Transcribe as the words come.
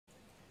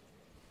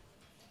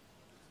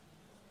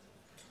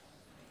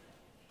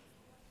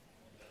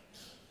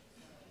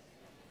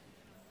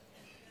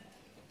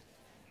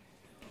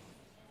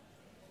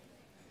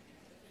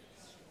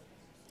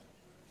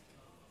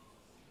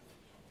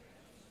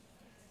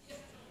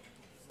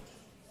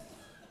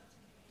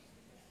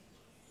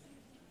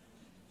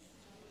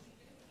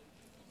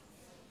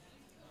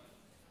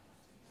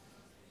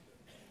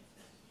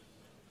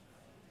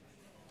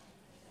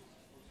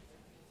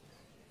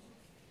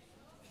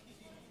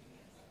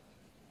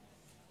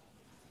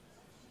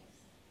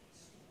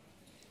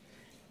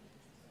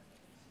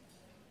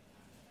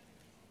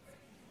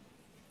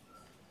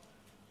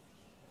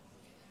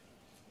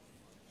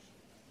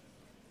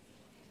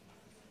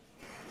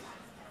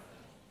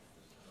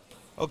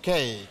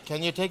Okay,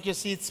 can you take your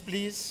seats,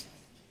 please?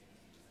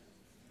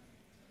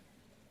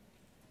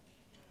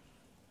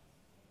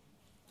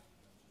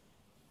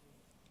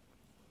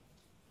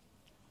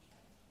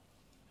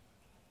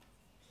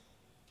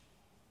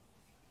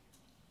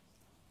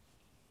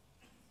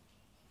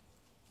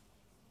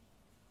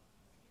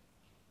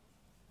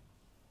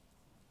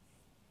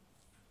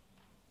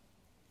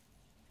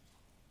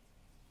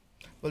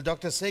 Well,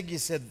 Dr. Segi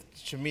said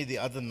to me the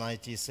other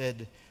night, he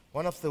said,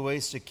 one of the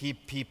ways to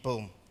keep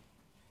people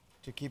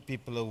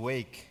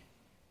awake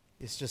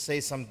is to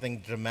say something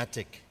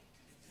dramatic.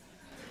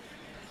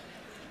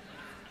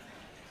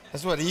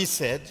 That's what he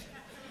said.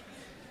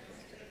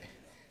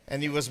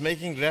 And he was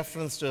making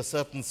reference to a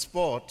certain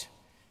sport.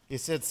 He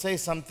said, say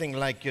something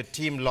like your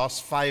team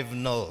lost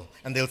 5-0,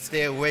 and they'll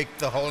stay awake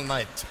the whole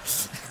night.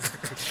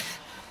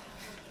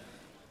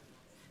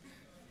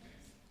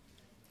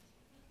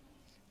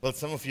 Well,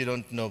 some of you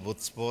don't know about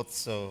sports,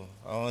 so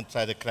I won't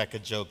try to crack a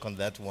joke on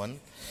that one.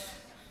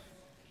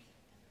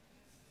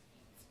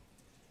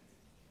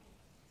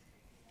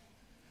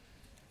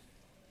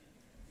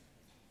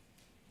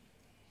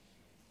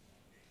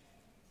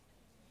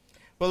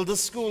 Well,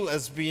 this school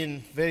has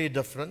been very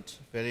different,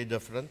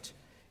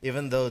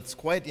 even though it's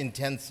quite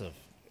intensive.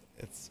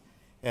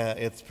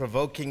 It's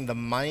provoking the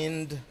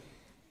mind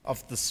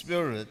of the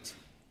spirit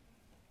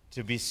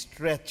to be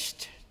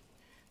stretched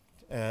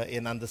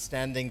in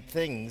understanding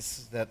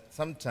things that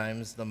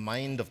sometimes the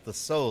mind of the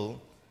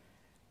soul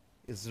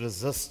is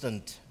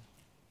resistant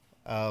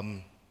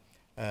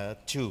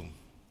to.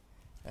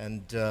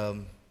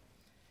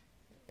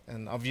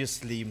 And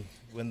obviously,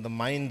 when the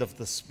mind of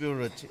the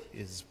spirit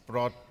is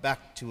brought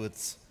back to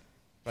its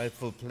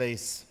rightful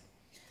place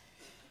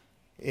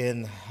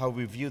in how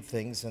we view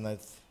things, and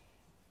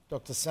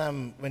Dr.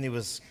 Sam, when he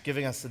was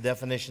giving us the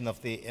definition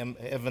of the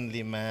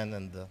heavenly man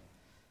and the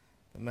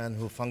man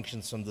who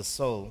functions from the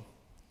soul,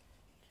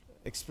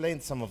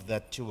 explained some of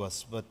that to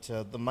us. But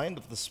the mind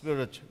of the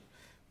spirit,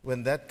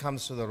 when that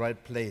comes to the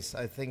right place,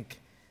 I think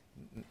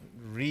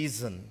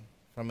reason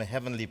from a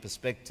heavenly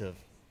perspective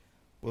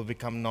will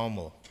become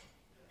normal.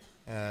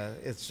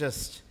 It's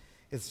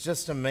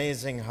just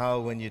amazing how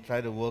when you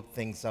try to work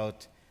things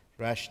out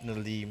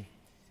rationally,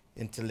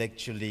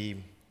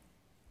 intellectually,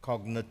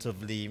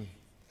 cognitively,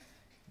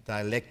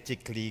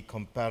 dialectically,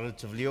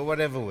 comparatively, or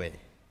whatever way,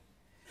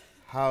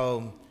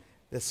 how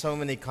there's so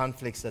many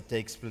conflicts that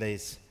takes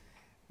place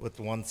with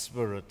one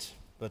spirit.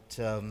 But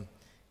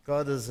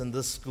God is in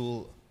this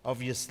school,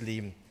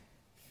 obviously,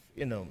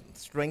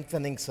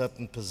 strengthening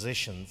certain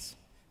positions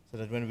so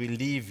that when we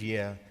leave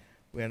here,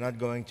 we're not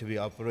going to be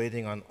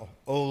operating on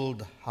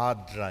old hard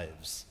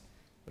drives,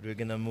 but we're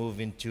going to move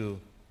into,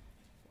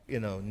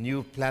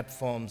 new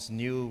platforms,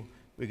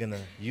 we're going to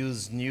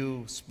use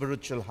new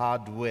spiritual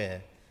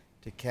hardware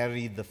to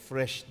carry the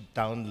fresh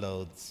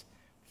downloads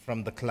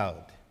from the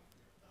cloud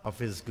of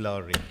His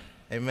glory.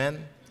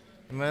 Amen?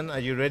 Amen? Are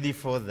you ready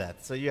for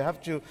that? So you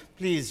have to,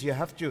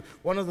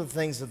 one of the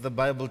things that the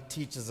Bible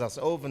teaches us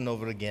over and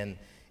over again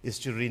is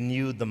to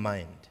renew the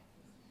mind.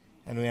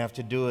 And we have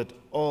to do it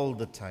all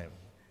the time.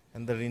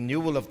 And the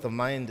renewal of the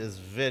mind is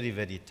very,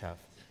 very tough.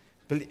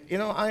 But,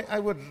 I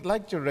would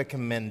like to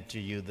recommend to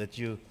you that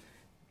you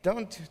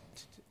don't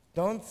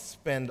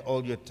spend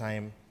all your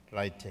time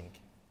writing.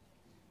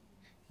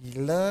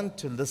 You learn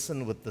to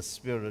listen with the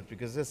Spirit,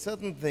 because there's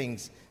certain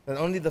things that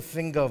only the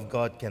finger of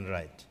God can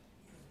write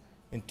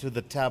into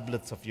the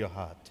tablets of your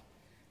heart.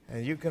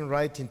 And you can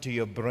write into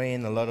your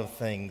brain a lot of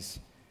things,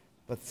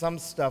 but some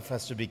stuff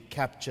has to be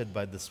captured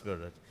by the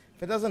Spirit.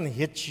 If it doesn't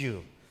hit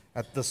you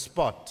at the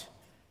spot,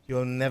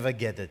 you'll never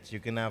get it. You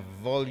can have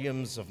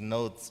volumes of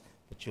notes,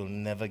 but you'll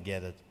never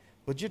get it.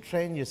 Would you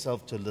train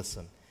yourself to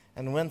listen?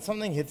 And when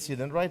something hits you,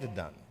 then write it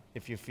down,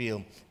 if you feel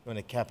you want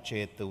to capture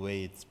it the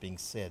way it's being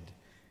said.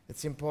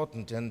 It's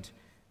important. And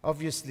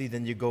obviously,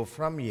 then you go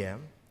from here,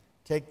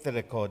 take the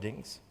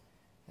recordings,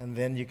 and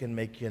then you can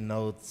make your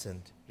notes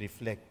and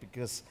reflect,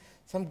 because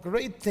some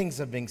great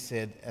things are being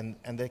said, and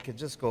they could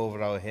just go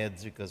over our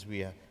heads because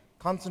we are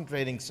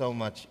concentrating so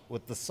much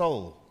with the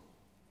soul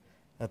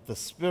that the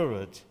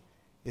spirit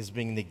is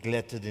being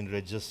neglected in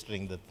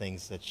registering the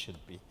things that should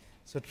be.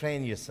 So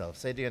train yourself.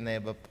 Say to your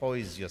neighbor,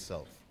 poise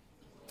yourself.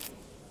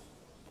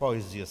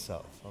 Poise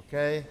yourself,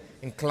 okay?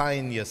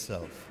 Incline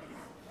yourself.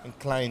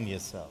 Incline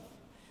yourself.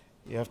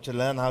 You have to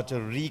learn how to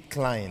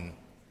recline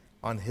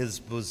on His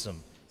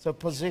bosom. So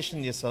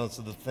position yourselves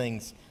to the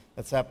things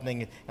that's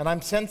happening. And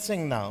I'm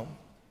sensing now,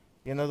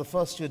 the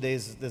first 2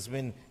 days there's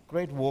been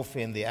great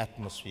warfare in the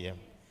atmosphere.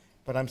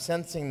 But I'm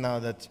sensing now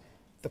that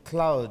the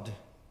cloud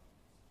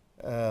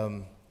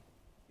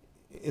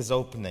is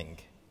opening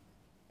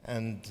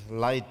and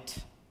light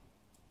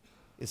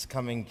is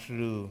coming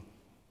through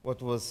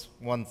what was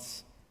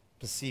once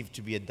perceived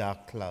to be a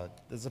dark cloud.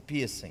 There's a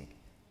piercing.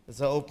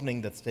 There's an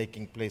opening that's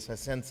taking place. I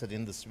sense it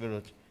in the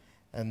Spirit.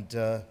 And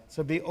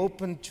so be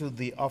open to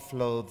the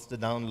offloads, the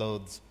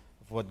downloads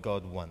of what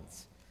God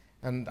wants.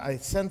 And I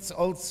sense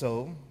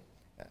also,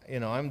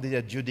 I'm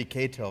the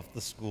adjudicator of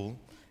the school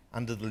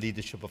under the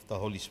leadership of the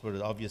Holy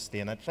Spirit,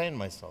 obviously, and I train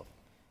myself.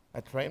 I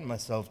trained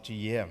myself to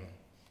hear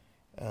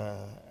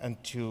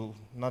and to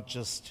not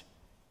just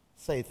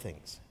say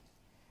things.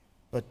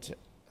 But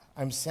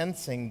I'm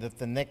sensing that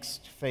the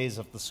next phase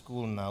of the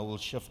school now will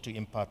shift to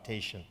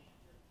impartation.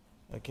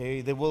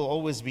 Okay, there will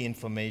always be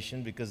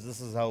information because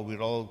this is how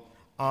we're all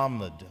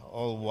armored,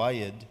 all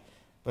wired,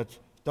 but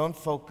don't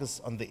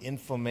focus on the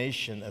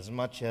information as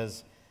much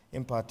as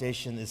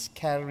impartation is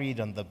carried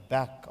on the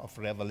back of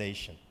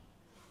revelation.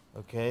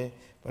 Okay,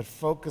 but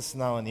focus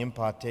now on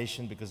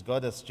impartation because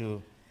God has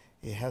to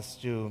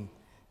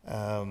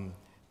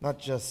not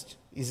just,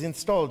 He's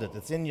installed it,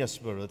 it's in your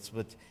spirits,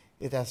 but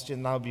it has to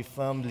now be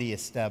firmly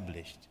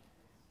established.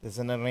 There's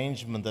an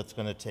arrangement that's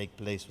going to take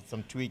place with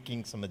some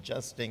tweaking, some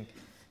adjusting,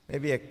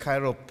 maybe a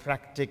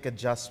chiropractic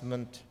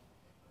adjustment,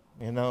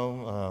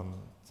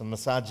 some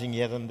massaging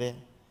here and there.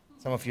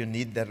 Some of you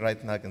need that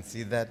right now, I can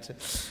see that.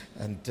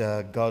 And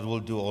God will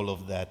do all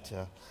of that.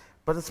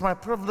 But it's my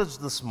privilege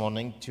this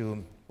morning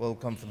to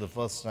welcome for the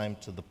first time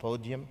to the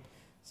podium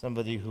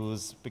somebody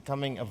who's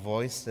becoming a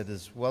voice that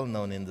is well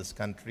known in this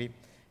country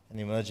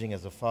and emerging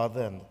as a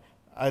father. And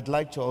I'd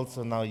like to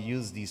also now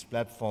use these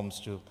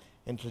platforms to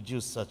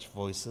introduce such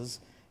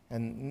voices.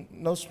 And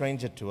no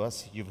stranger to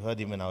us, you've heard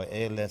him in our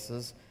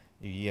ALSs,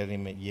 you hear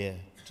him here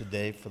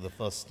today for the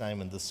first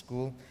time in the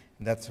school.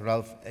 And that's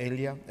Ralph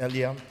Ellaya,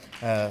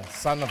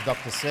 son of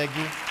Dr.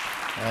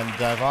 Segi. And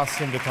I've asked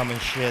him to come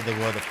and share the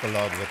word of the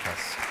Lord with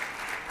us.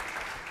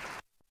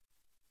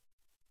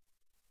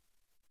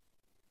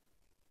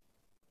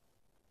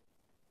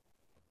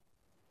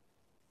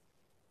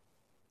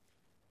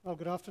 Well,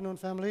 good afternoon,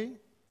 family.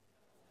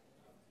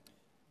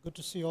 Good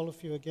to see all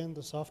of you again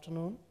this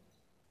afternoon.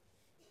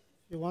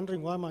 If you're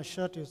wondering why my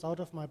shirt is out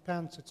of my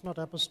pants, it's not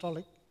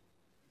apostolic.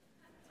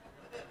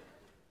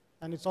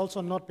 And it's also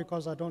not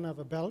because I don't have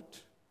a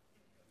belt.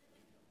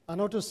 I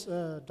noticed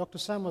Dr.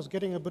 Sam was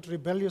getting a bit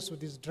rebellious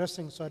with his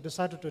dressing, so I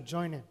decided to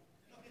join him.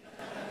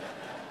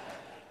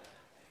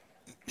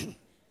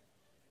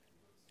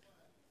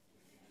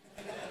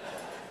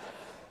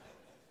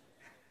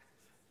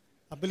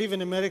 I believe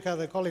in America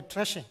they call it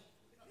trashing.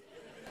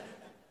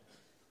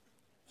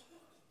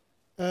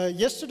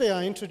 Yesterday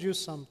I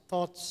introduced some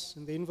thoughts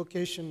in the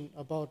invocation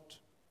about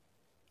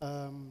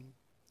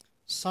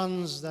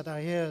sons that are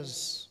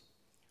heirs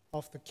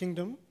of the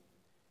kingdom.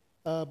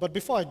 But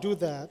before I do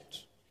that,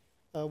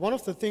 one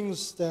of the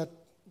things that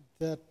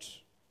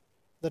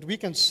we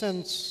can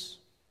sense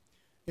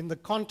in the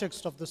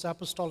context of this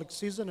apostolic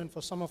season, and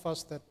for some of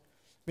us that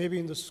may be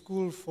in the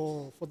school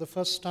for the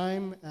first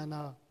time and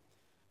are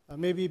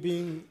maybe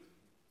being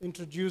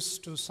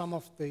introduced to some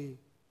of the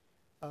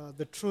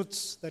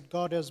truths that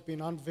God has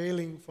been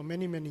unveiling for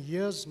many, many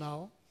years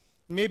now.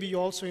 Maybe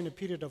you're also in a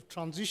period of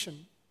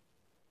transition.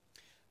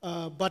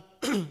 But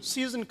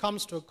season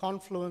comes to a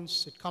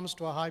confluence, it comes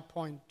to a high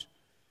point,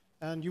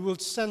 and you will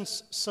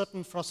sense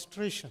certain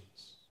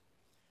frustrations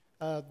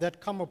that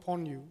come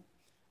upon you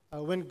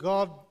when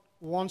God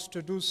wants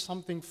to do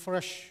something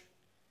fresh,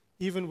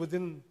 even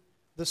within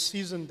the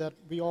season that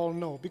we all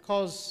know.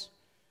 Because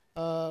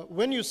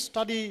when you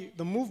study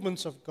the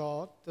movements of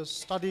God, the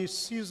study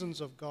seasons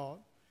of God,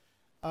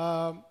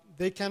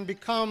 they can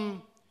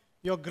become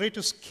your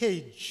greatest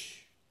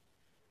cage.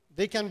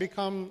 They can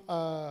become,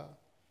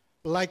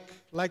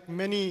 like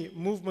many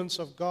movements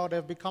of God,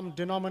 have become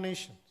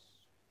denominations,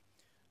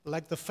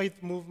 like the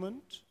faith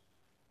movement,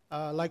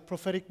 like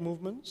prophetic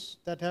movements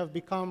that have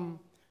become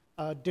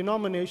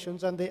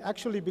denominations, and they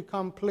actually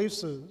become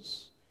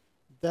places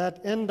that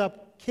end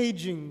up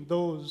caging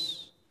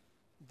those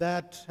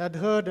that had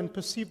heard and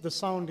perceived the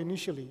sound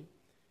initially,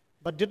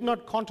 but did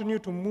not continue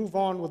to move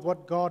on with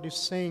what God is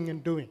saying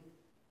and doing.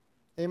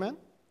 Amen?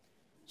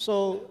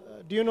 So,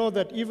 do you know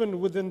that even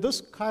within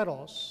this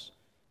kairos,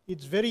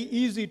 it's very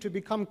easy to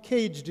become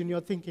caged in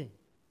your thinking?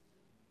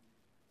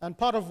 And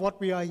part of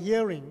what we are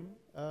hearing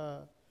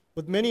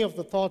with many of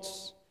the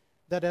thoughts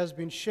that has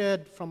been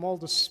shared from all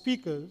the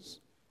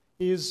speakers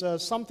is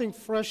something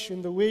fresh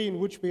in the way in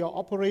which we are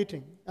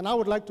operating. And I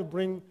would like to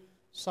bring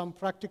some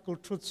practical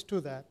truths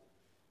to that,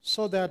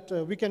 so that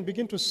we can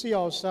begin to see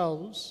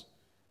ourselves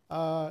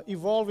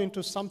evolve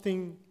into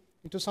something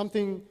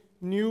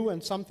new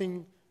and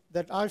something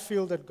that I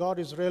feel that God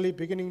is really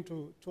beginning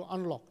to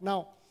unlock.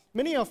 Now,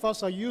 many of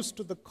us are used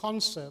to the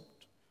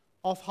concept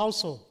of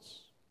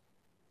households.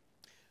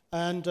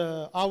 And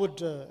I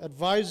would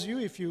advise you,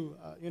 if you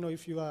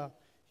are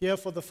here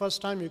for the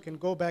first time, you can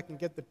go back and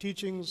get the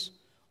teachings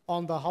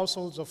on the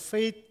households of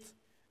faith,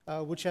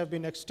 which have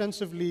been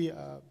extensively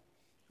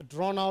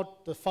drawn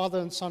out, the father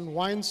and son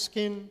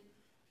wineskin,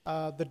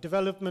 the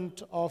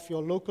development of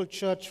your local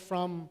church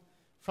from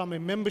a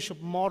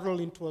membership model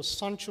into a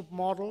sonship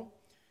model,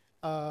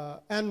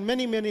 and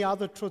many, many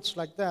other truths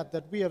like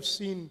that we have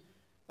seen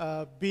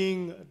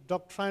being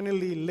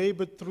doctrinally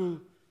labored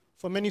through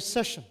for many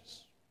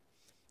sessions.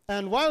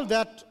 And while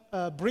that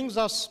brings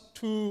us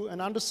to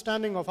an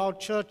understanding of how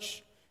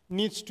church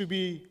needs to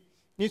be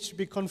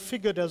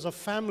configured as a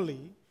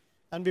family,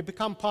 and we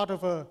become part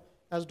of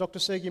as Dr.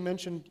 Segi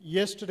mentioned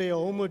yesterday, a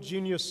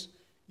homogeneous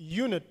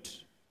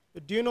unit,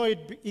 do you know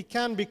it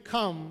can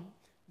become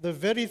the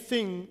very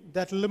thing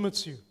that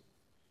limits you?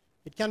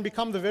 It can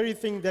become the very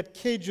thing that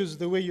cages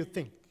the way you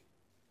think.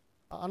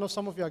 I know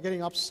some of you are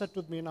getting upset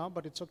with me now,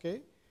 but it's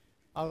okay.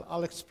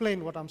 I'll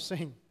explain what I'm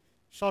saying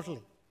shortly.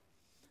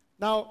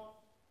 Now,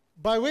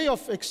 by way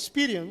of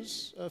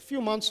experience, a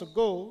few months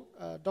ago,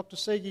 Dr.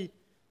 Segi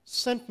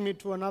sent me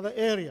to another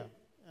area.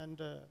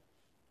 And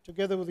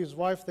together with his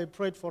wife, they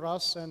prayed for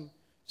us and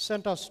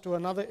sent us to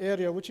another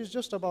area, which is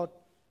just about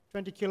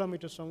 20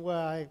 kilometers from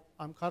where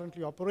I'm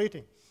currently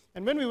operating.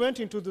 And when we went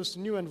into this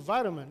new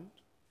environment,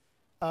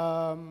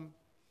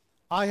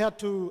 I had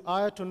to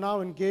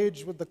now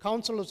engage with the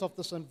counselors of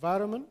this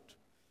environment.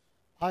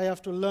 I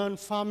have to learn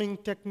farming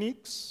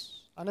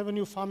techniques. I never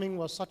knew farming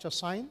was such a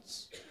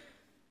science.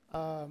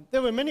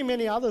 There were many,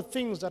 many other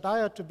things that I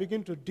had to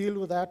begin to deal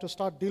with. I had to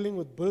start dealing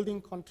with building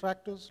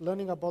contractors,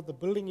 learning about the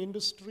building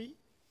industry,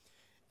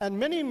 and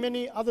many,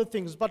 many other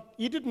things. But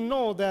he didn't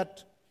know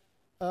that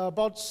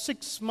about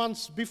 6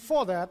 months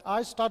before that,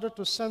 I started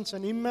to sense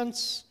an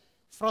immense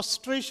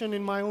frustration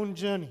in my own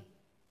journey,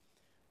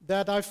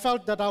 that I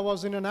felt that I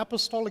was in an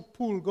apostolic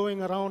pool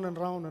going around and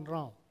round and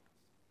round.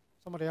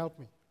 Somebody help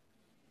me.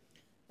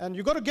 And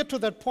you got to get to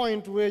that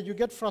point where you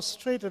get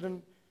frustrated.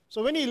 And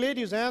so when he laid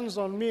his hands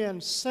on me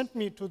and sent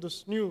me to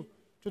this new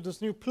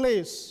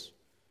place,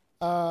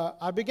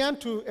 I began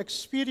to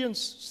experience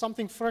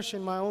something fresh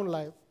in my own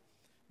life,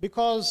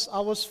 because I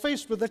was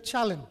faced with a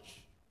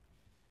challenge.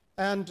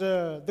 And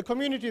the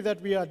community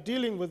that we are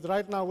dealing with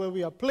right now, where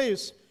we are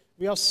placed,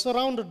 we are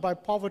surrounded by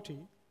poverty.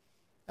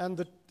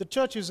 And the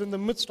church is in the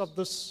midst of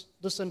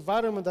this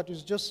environment that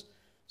is just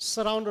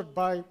surrounded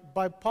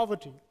by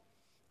poverty.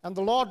 And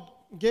the Lord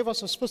gave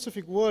us a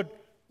specific word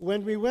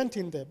when we went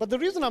in there. But the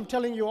reason I'm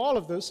telling you all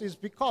of this is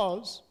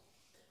because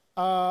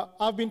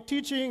I've been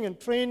teaching and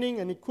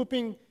training and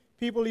equipping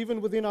people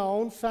even within our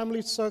own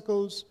family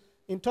circles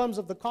in terms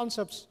of the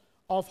concepts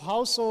of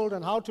household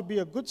and how to be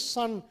a good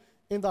son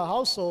in the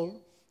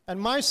household. And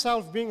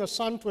myself being a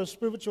son to a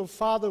spiritual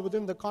father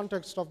within the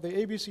context of the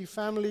ABC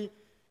family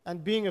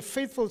and being a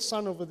faithful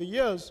son over the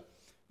years.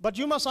 But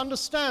you must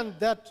understand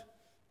that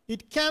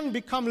it can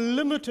become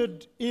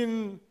limited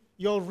in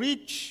your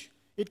reach.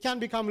 It can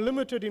become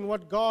limited in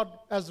what God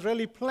has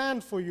really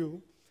planned for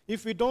you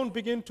if we don't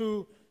begin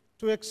to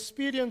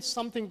experience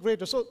something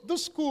greater. So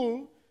this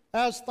school,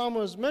 as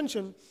Thomas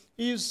mentioned,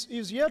 is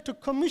here to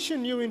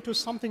commission you into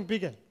something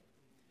bigger,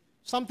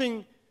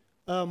 something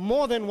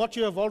more than what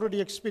you have already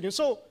experienced.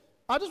 So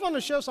I just want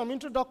to share some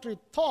introductory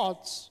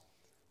thoughts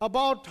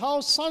about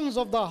how sons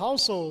of the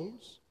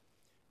households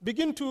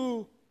begin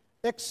to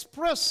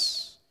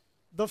express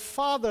the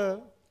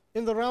Father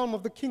in the realm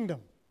of the kingdom.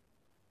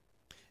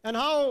 And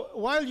how,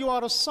 while you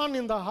are a son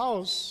in the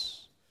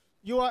house,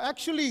 you are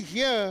actually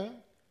here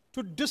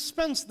to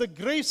dispense the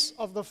grace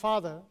of the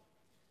Father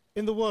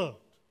in the world.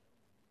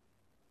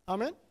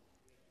 Amen?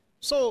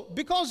 So,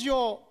 because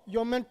your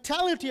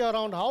mentality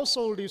around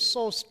household is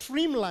so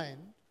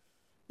streamlined,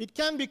 it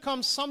can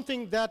become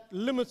something that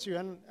limits you.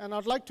 And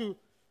I'd like to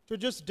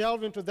just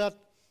delve into that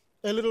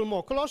a little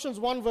more. Colossians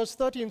 1 verse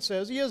 13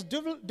 says, He has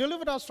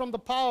delivered us from the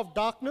power of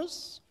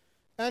darkness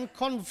and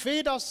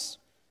conveyed us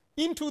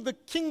into the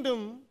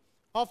kingdom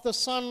of the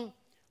Son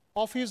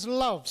of His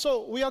love.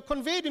 So we are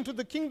conveyed into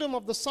the kingdom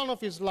of the Son of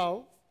His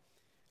love.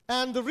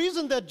 And the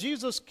reason that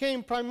Jesus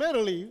came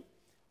primarily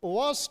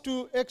was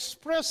to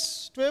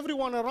express to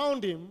everyone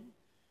around Him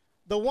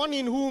the one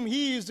in whom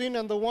He is in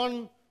and the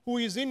one who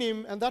is in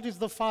Him, and that is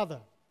the Father.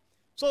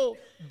 So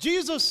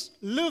Jesus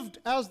lived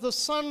as the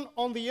Son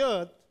on the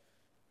earth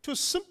to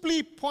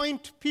simply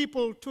point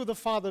people to the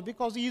Father,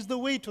 because He is the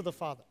way to the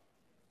Father.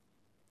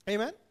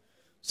 Amen?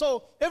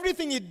 So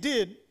everything He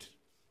did,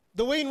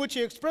 the way in which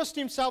He expressed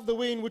Himself, the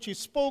way in which He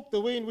spoke,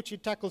 the way in which He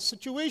tackled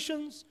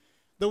situations,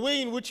 the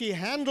way in which He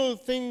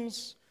handled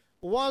things,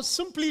 was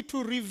simply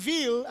to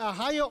reveal a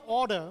higher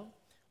order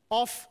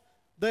of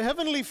the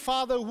Heavenly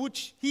Father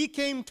which He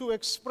came to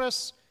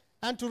express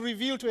and to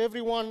reveal to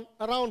everyone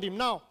around Him.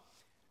 Now,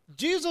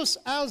 Jesus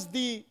as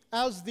the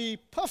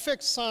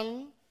perfect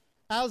Son,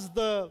 as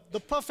the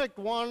perfect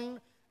one,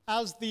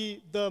 as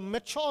the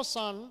mature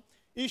Son,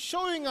 is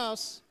showing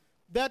us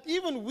that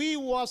even we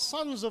who are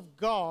sons of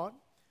God,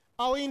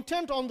 our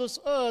intent on this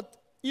earth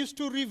is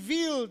to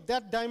reveal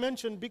that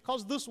dimension,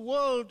 because this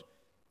world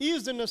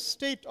is in a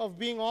state of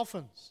being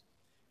orphans.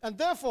 And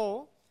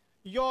therefore,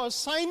 your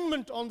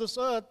assignment on this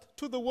earth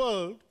to the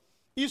world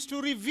is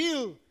to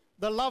reveal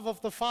the love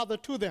of the Father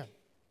to them.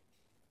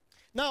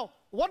 Now,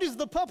 what is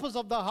the purpose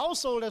of the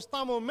household, as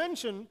Thamo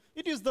mentioned?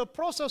 It is the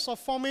process of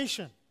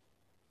formation.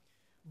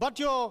 But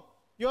your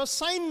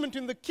assignment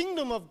in the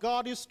kingdom of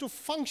God is to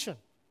function.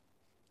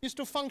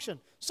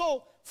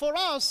 So, for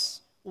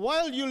us,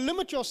 while you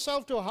limit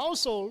yourself to a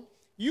household,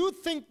 you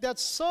think that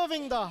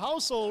serving the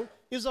household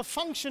is a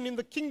function in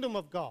the kingdom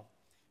of God.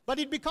 But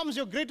it becomes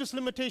your greatest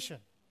limitation.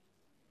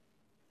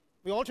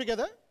 We all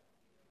together?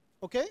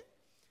 Okay?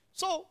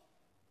 So,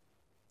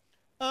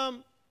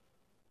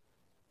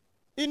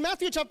 in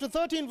Matthew chapter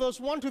 13, verse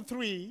 1 to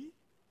 3,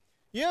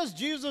 Here's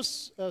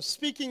Jesus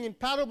speaking in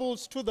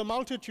parables to the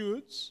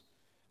multitudes.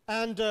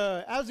 And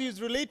as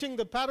he's relating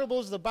the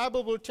parables, the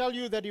Bible will tell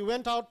you that he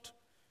went out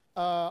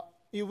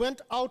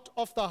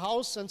of the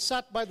house and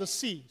sat by the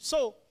sea.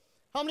 So,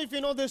 how many of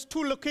you know there's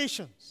two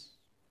locations?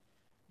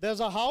 There's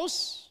a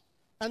house,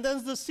 and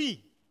there's the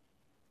sea.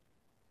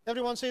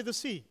 Everyone say the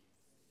sea.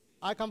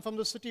 I come from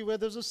the city where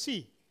there's a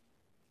sea.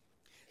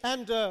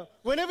 And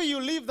whenever you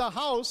leave the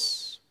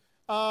house,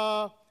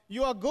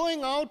 you are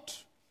going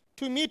out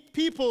to meet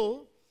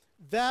people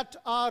that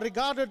are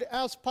regarded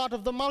as part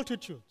of the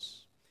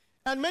multitudes.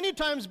 And many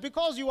times,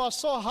 because you are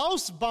so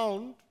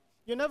housebound,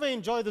 you never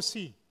enjoy the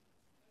sea.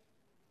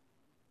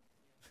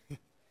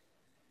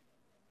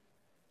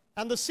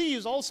 And the sea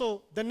is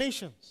also the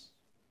nations.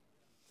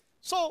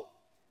 So,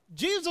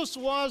 Jesus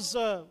was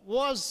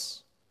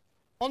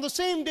on the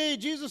same day,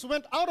 Jesus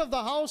went out of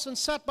the house and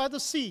sat by the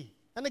sea.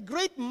 And a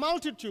great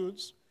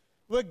multitudes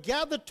were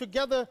gathered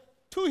together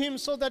to him,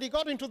 so that he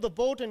got into the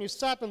boat and he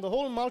sat, and the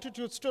whole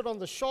multitude stood on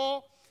the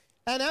shore.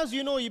 And as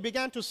you know, he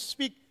began to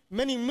speak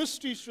many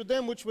mysteries to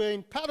them, which were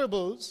in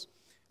parables.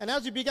 And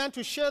as he began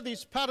to share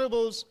these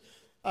parables,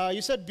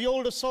 he said,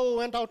 behold, a sower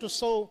went out to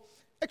sow,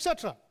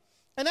 etc.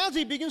 And as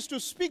he begins to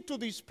speak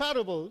these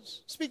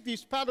parables,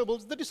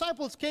 the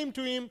disciples came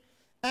to him,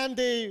 and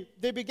they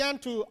began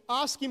to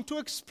ask him to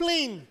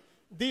explain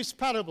these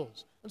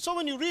parables. And so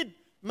when you read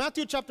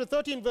Matthew chapter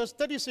 13, verse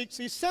 36,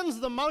 he sends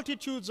the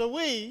multitudes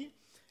away,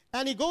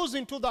 and he goes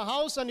into the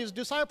house, and his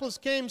disciples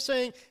came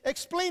saying,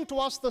 explain to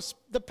us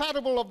the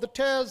parable of the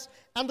tares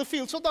and the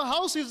field. So the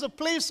house is a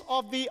place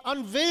of the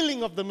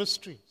unveiling of the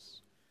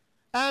mysteries.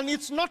 And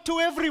it's not to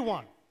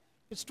everyone.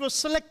 It's to a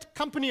select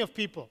company of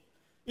people.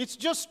 It's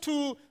just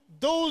to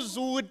those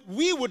who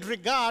we would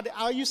regard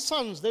are his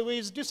sons. They were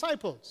his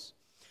disciples.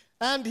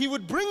 And he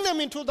would bring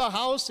them into the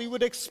house. He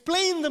would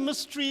explain the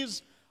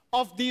mysteries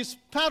of these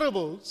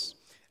parables.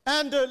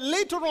 And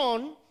later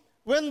on,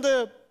 when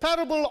the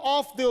parable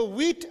of the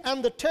wheat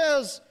and the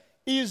tares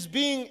is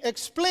being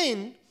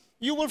explained,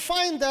 you will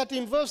find that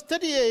in verse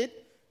 38,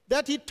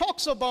 that he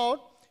talks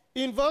about,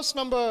 in verse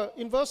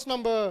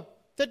number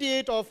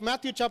 38 of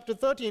Matthew chapter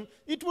 13,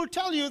 it will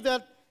tell you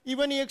that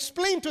when he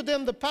explained to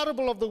them the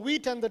parable of the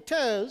wheat and the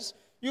tares,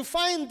 you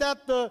find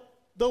that the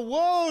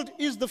world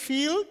is the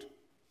field,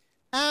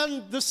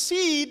 and the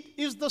seed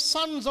is the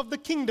sons of the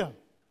kingdom.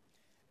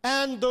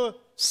 And the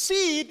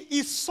seed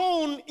is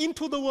sown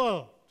into the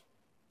world.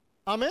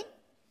 Amen?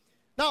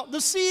 Now,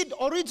 the seed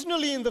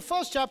originally in the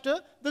first chapter,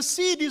 the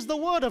seed is the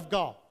word of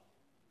God.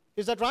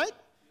 Is that right?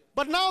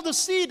 But now the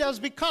seed has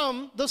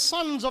become the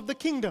sons of the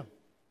kingdom.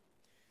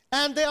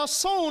 And they are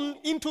sown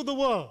into the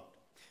world.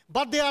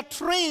 But they are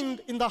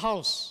trained in the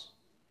house.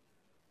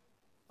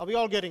 Are we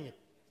all getting it?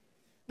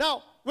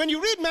 Now, when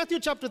you read Matthew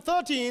chapter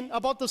 13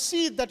 about the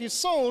seed that is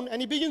sown,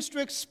 and he begins to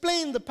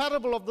explain the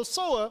parable of the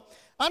sower,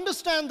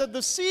 understand that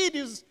the seed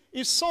is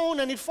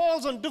sown and it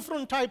falls on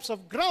different types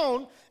of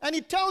ground, and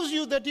it tells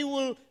you that you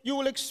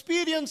will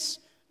experience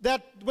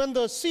that when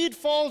the seed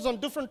falls on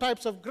different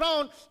types of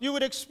ground, you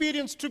would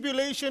experience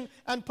tribulation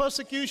and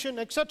persecution,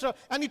 etc.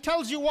 And it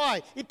tells you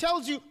why. It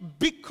tells you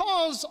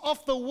because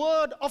of the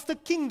word of the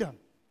kingdom.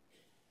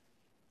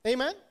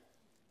 Amen?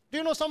 Do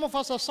you know some of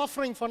us are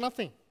suffering for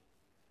nothing?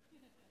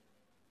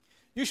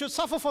 You should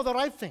suffer for the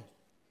right thing.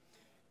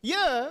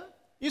 Yeah,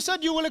 he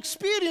said you will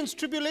experience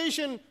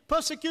tribulation,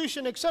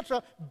 persecution,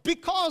 etc.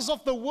 because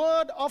of the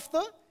word of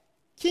the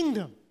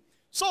kingdom.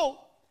 So,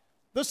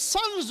 the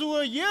sons who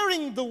are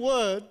hearing the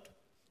word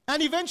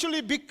and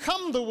eventually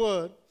become the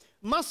word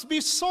must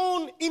be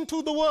sown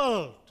into the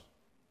world.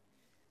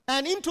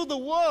 And into the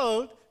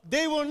world,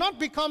 they will not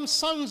become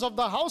sons of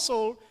the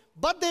household,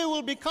 but they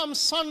will become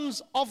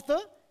sons of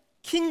the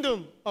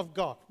kingdom of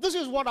God. This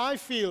is what I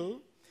feel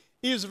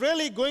is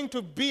really going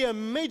to be a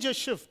major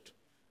shift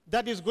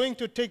that is going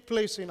to take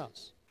place in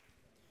us.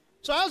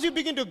 So as you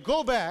begin to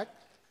go back,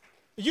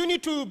 you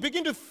need to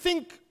begin to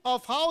think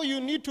of how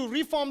you need to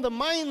reform the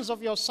minds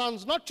of your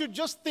sons, not to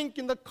just think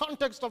in the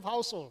context of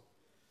household,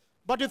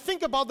 but to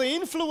think about the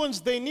influence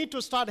they need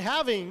to start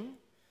having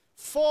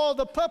for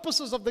the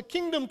purposes of the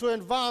kingdom to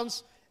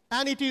advance,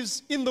 and it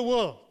is in the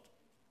world.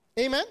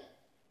 Amen?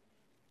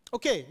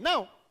 Okay,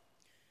 now,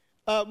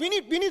 we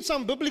need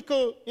some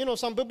biblical,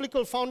 some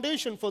biblical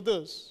foundation for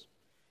this.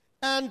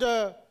 And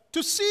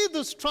to see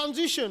this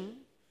transition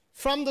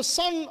from the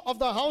son of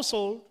the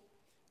household,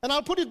 and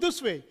I'll put it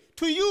this way,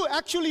 to you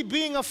actually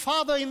being a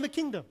father in the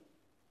kingdom.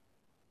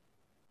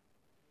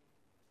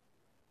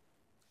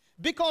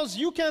 Because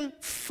you can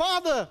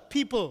father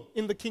people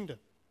in the kingdom.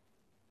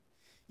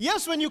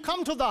 Yes, when you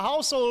come to the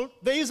household,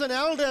 there is an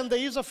elder and there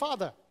is a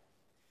father.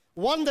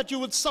 One that you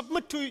would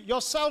submit to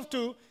yourself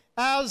to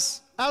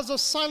as a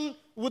son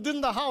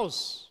within the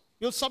house.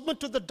 You'll submit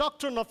to the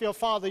doctrine of your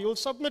father. You'll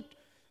submit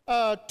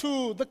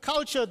to the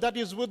culture that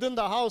is within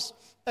the house,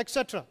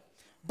 etc.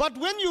 But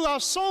when you are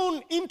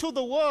sown into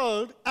the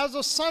world as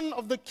a son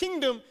of the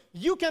kingdom,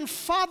 you can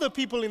father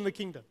people in the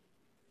kingdom.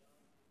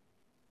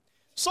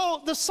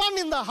 So the son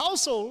in the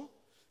household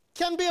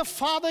can be a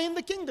father in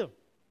the kingdom.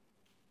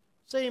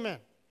 Say amen.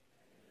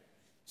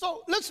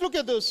 So let's look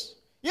at this.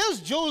 Here's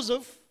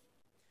Joseph,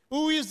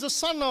 who is the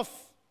son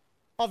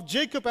of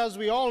Jacob, as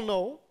we all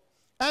know,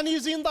 and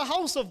he's in the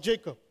house of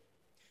Jacob.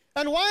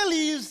 And while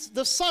he is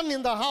the son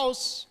in the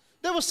house,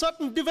 there were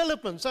certain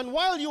developments. And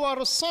while you are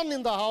a son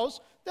in the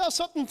house, there are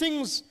certain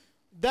things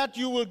that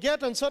you will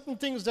get and certain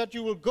things that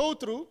you will go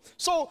through.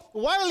 So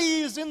while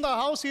he is in the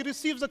house, he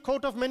receives a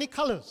coat of many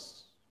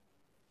colors.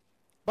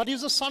 But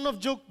he's a son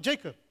of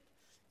Jacob.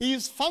 He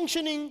is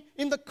functioning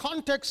in the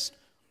context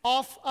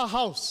of a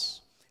house.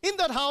 In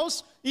that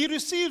house, he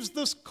receives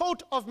this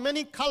coat of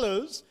many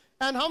colors.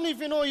 And how many of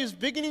you know he's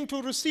beginning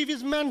to receive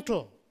his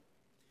mantle?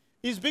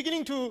 He's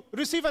beginning to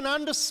receive an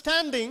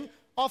understanding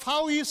of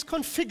how he is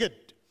configured.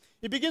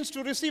 He begins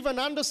to receive an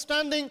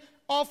understanding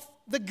of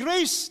the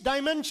grace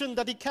dimension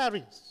that he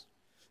carries.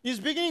 He's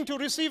beginning to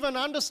receive an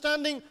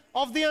understanding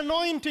of the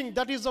anointing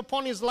that is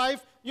upon his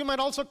life. You might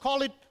also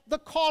call it the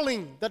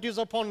calling that is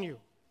upon you.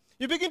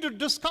 You begin to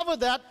discover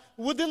that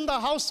within the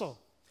household.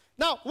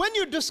 Now, when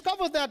you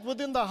discover that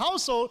within the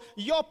household,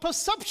 your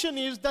perception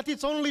is that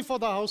it's only for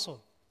the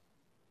household.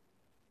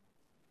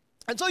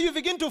 And so you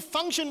begin to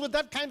function with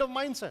that kind of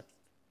mindset.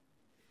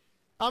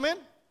 Amen?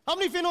 How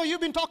many of you know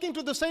you've been talking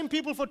to the same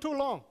people for too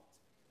long?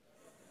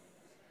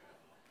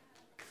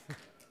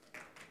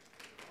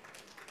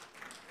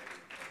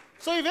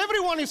 So if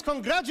everyone is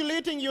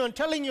congratulating you and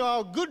telling you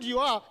how good you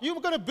are, you're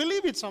going to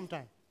believe it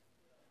sometime.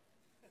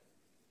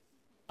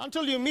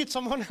 Until you meet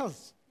someone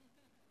else.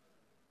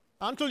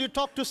 Until you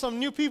talk to some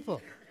new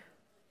people.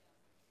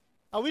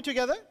 Are we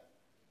together?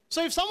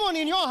 So if someone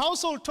in your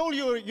household told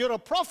you you're a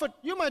prophet,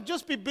 you might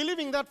just be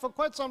believing that for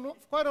quite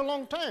a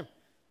long time.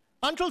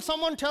 Until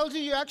someone tells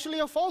you you're actually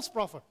a false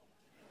prophet.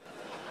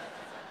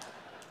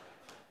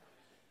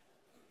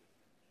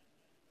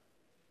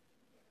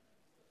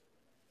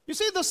 You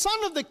see, the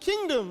son of the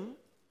kingdom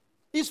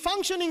is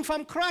functioning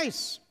from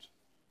Christ.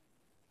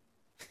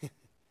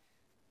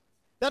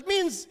 That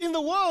means in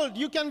the world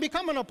you can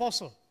become an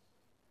apostle.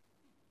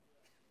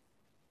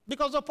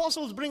 Because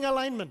apostles bring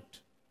alignment.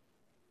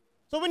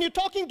 So when you're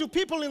talking to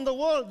people in the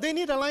world, they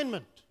need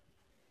alignment.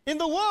 In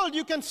the world,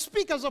 you can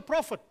speak as a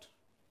prophet.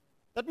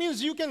 That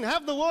means you can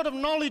have the word of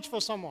knowledge for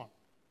someone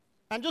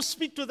and just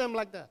speak to them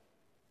like that.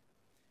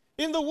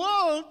 In the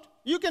world,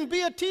 you can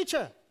be a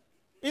teacher.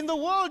 In the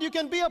world, you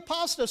can be a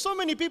pastor. So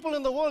many people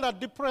in the world are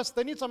depressed.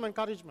 They need some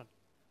encouragement.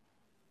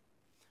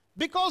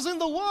 Because in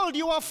the world,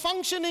 you are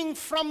functioning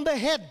from the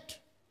head,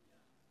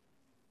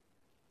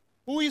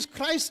 who is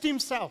Christ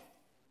himself.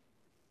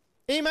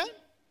 Amen?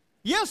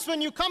 Yes,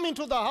 when you come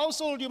into the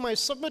household, you may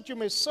submit, you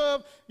may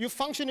serve, you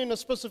function in a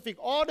specific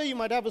order, you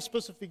might have a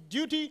specific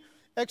duty,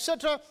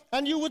 etc.,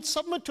 and you would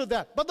submit to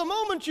that. But the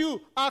moment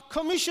you are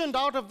commissioned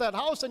out of that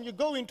house and you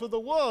go into the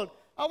world,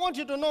 I want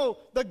you to know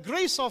the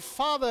grace of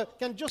Father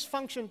can just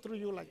function through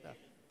you like that.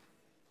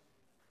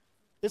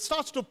 It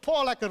starts to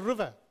pour like a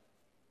river.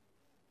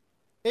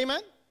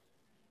 Amen?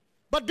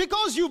 But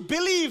because you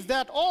believe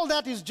that all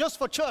that is just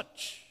for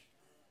church,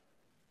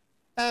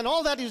 and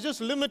all that is just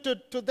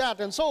limited to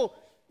that, and so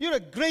you're a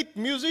great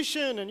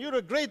musician, and you're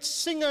a great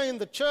singer in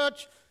the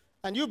church,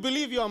 and you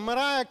believe you're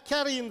Mariah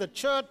Carey in the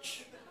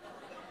church,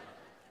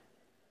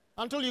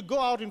 until you go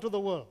out into the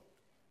world.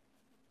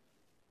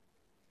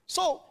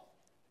 So,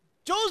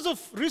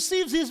 Joseph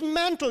receives his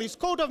mantle, his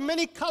coat of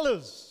many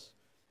colors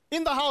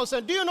in the house.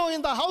 And do you know,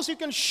 in the house you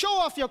can show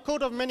off your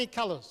coat of many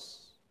colors.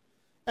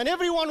 And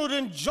everyone would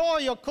enjoy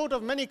your coat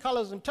of many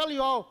colors and tell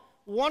you how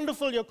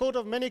wonderful your coat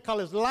of many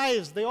colors.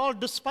 Lies, they all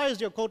despise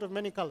your coat of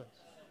many colors.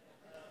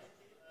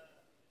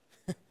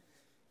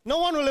 No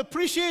one will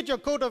appreciate your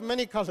coat of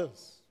many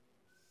colors.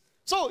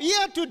 So he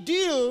had to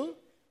deal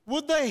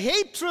with the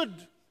hatred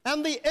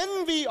and the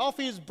envy of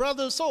his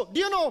brothers. So,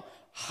 do you know,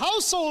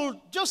 household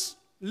just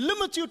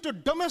limits you to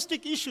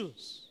domestic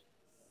issues.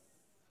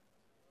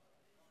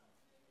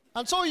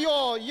 And so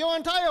your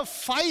entire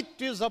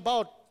fight is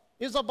about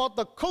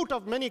the coat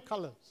of many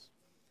colors.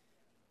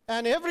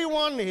 And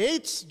everyone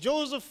hates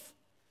Joseph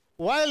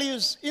while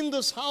he's in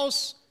this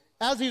house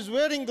as he's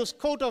wearing this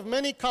coat of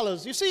many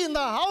colors. You see, in the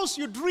house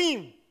you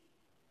dream.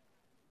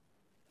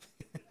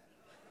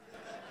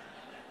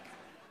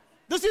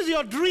 This is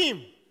your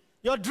dream.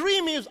 Your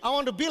dream is, I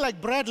want to be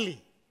like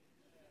Bradley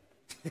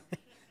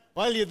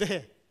while you're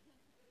there.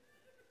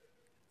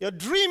 Your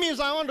dream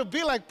is, I want to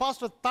be like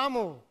Pastor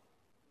Tamo,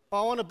 or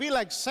I want to be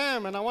like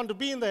Sam, and I want to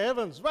be in the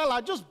heavens. Well, I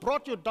just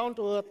brought you down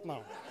to earth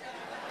now.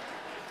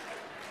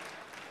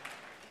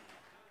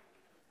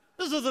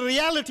 This is the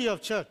reality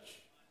of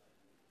church.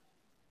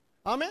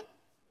 Amen?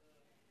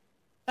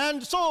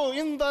 And so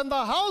in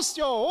the house,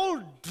 your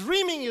whole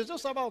dreaming is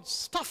just about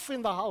stuff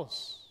in the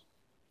house.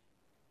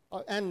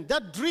 And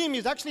that dream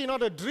is actually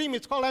not a dream,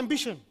 it's called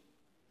ambition.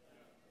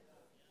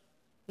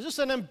 It's just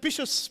an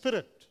ambitious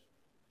spirit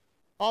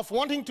of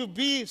wanting to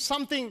be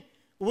something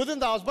within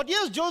the house. But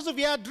yes, Joseph,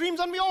 he had dreams,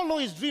 and we all know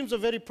his dreams are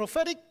very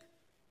prophetic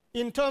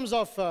in terms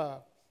of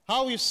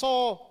how he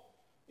saw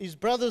his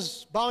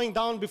brothers bowing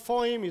down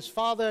before him, his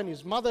father and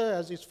his mother,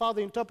 as his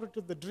father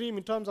interpreted the dream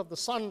in terms of the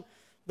sun,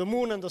 the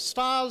moon, and the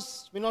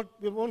stars. We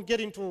won't get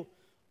into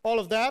all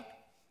of that.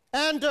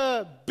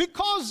 And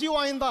because you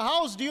are in the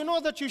house, do you know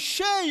that you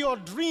share your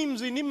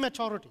dreams in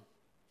immaturity?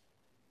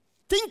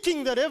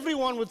 Thinking that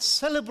everyone would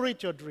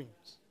celebrate your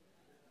dreams.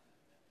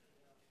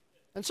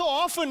 And so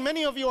often,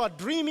 many of you are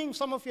dreaming.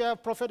 Some of you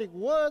have prophetic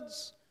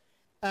words.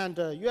 And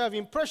you have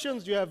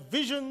impressions, you have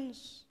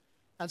visions.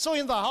 And so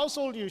in the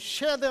household, you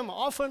share them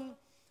often,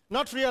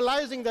 not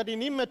realizing that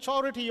in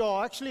immaturity,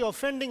 you're actually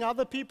offending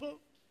other people.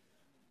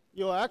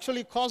 You're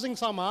actually causing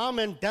some harm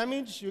and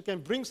damage. You can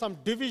bring some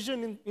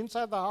division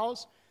inside the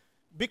house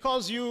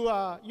because you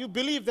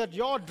believe that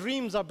your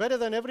dreams are better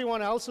than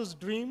everyone else's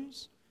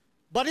dreams.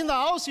 But in the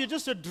house, you're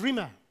just a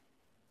dreamer.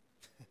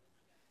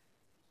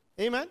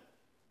 Amen?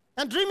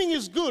 And dreaming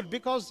is good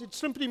because it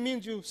simply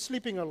means you're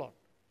sleeping a lot.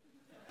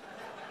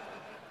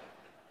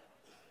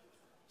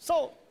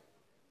 So,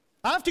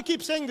 I have to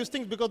keep saying these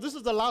things because this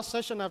is the last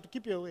session. I have to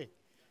keep you awake.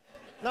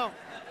 Now,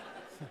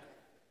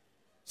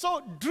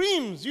 so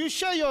dreams, you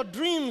share your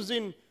dreams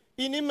in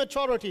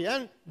immaturity.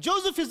 And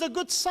Joseph is a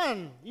good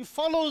son. He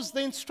follows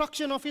the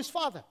instruction of his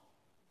father.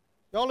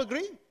 You all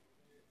agree?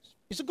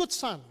 He's a good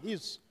son.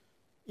 He's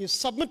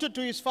submitted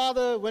to his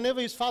father. Whenever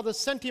his father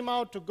sent him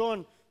out to go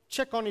and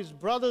check on his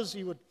brothers,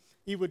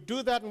 he would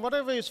do that. And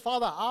whatever his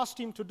father asked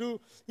him to do,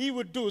 he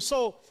would do.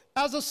 So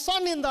as a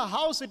son in the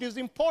house, it is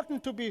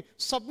important to be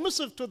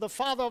submissive to the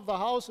father of the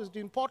house. It's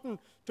important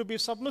to be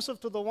submissive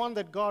to the one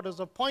that God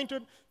has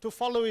appointed to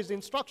follow his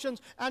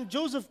instructions. And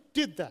Joseph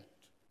did that.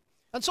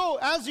 And so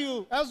as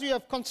you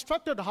have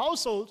constructed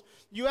households,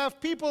 you have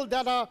people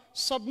that are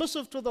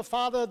submissive to the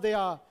father. They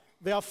are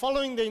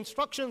following the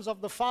instructions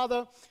of the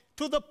father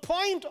to the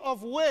point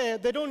of where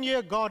they don't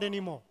hear God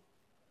anymore.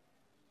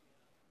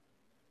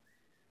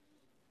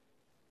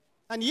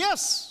 And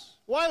yes,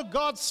 while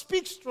God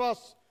speaks to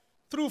us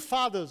through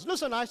fathers,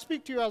 listen, I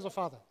speak to you as a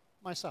father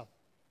myself.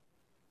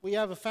 We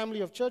have a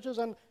family of churches,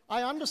 and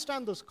I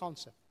understand this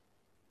concept.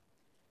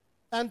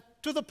 And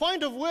to the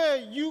point of where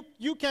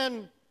you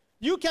can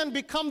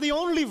become the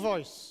only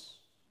voice,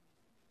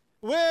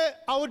 where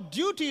our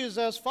duty is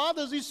as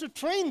fathers is to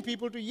train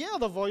people to hear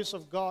the voice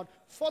of God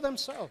for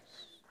themselves.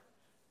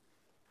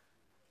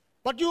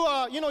 But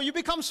you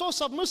become so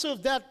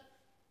submissive that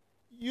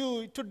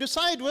to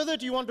decide whether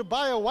you want to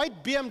buy a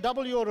white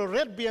BMW or a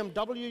red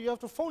BMW, you have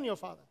to phone your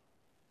father.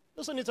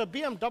 Listen, it's a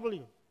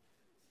BMW.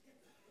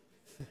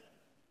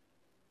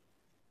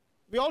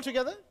 We all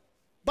together?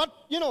 But,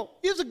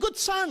 he's a good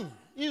son.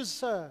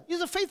 He's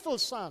a faithful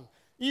son.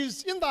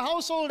 He's in the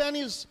household and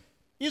he's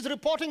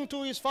reporting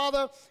to his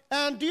father.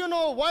 And do you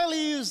know, while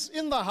he is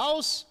in the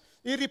house,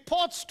 he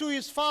reports to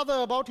his father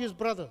about his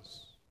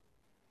brothers.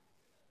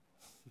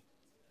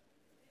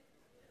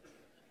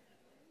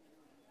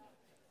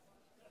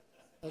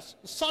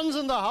 Sons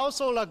in the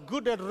household are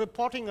good at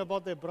reporting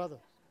about their brothers.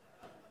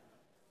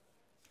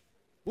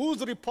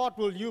 Whose report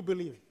will you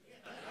believe?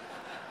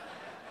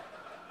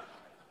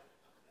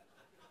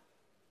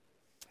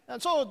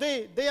 And so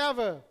they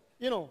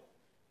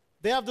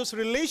have this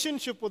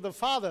relationship with the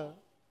father.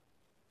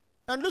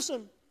 And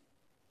listen,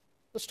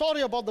 the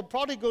story about the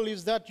prodigal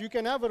is that you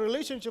can have a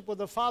relationship with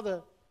the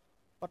father,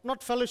 but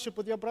not fellowship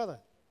with your brother.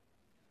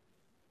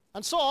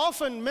 And so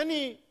often,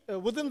 many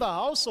within the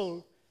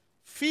household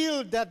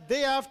feel that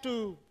they have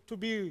to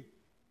be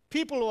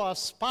people who are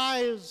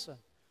spies,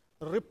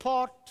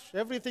 report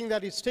everything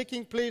that is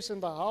taking place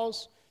in the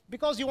house,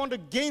 because you want to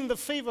gain the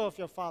favor of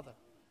your father.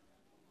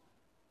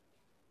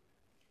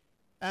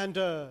 And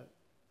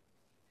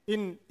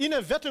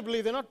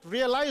inevitably, they're not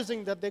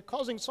realizing that they're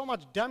causing so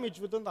much damage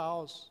within the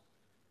house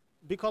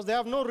because they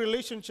have no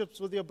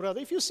relationships with your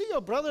brother. If you see your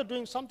brother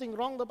doing something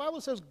wrong, the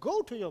Bible says,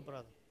 go to your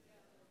brother.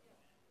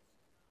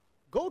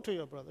 Go to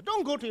your brother.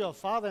 Don't go to your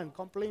father and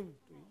complain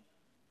to him.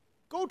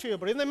 Go to your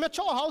brother. In the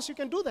mature house, you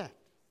can do that.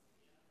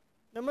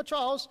 In the mature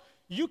house,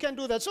 you can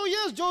do that. So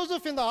yes,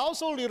 Joseph in the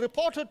household, he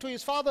reported to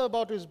his father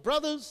about his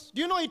brothers.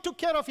 Do you know he took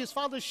care of his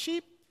father's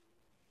sheep?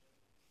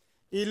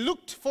 He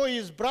looked for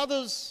his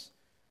brothers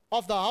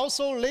of the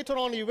household. Later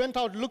on, he went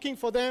out looking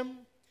for them.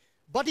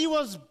 But he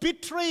was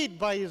betrayed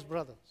by his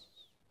brothers.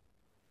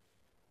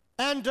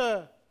 And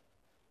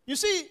you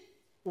see,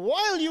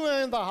 while you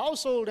are in the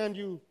household and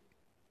you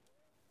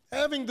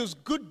having this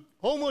good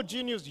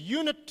homogeneous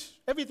unit,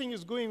 everything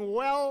is going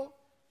well,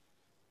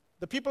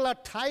 the people are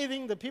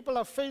tithing, the people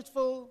are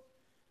faithful,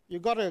 you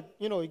got a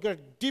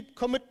deep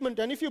commitment,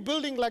 and if you're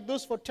building like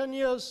this for 10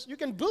 years, you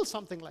can build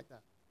something like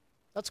that.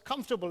 That's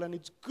comfortable and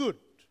it's good.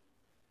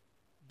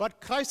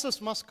 But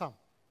crisis must come.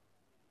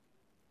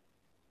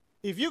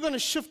 If you're going to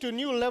shift to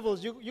new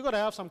levels, you got to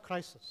have some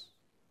crisis.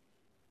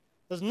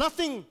 There's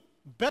nothing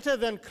better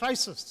than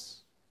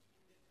crisis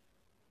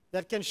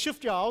that can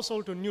shift your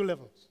household to new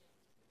levels.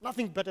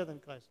 Nothing better than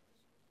crisis.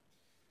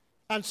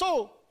 And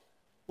so,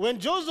 when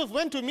Joseph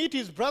went to meet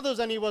his brothers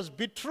and he was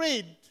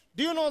betrayed,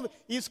 do you know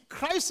his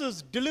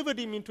crisis delivered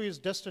him into his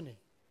destiny?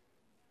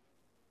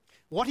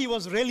 What he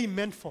was really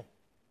meant for.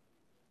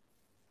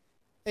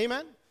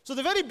 Amen? So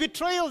the very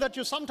betrayal that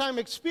you sometimes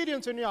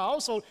experience in your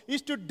household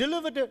is to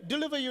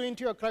deliver you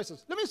into your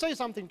crisis. Let me say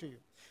something to you.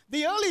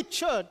 The early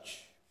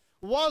church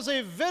was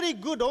a very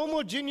good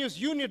homogeneous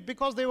unit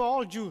because they were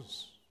all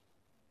Jews.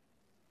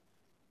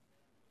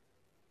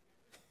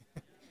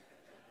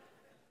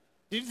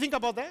 Did you think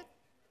about that?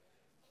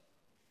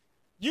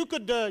 You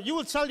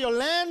would sell your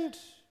land,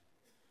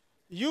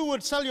 you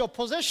would sell your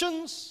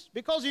possessions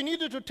because you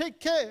needed to take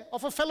care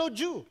of a fellow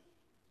Jew.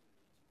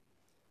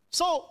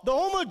 So the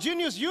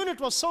homogeneous unit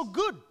was so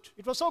good.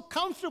 It was so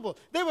comfortable.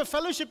 They were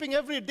fellowshipping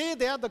every day.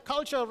 They had the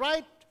culture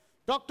right.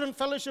 Doctrine,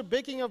 fellowship,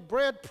 baking of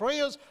bread,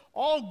 prayers,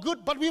 all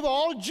good. But we were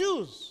all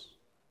Jews.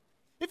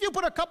 If you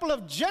put a couple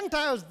of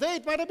Gentiles there,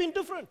 it might have been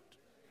different.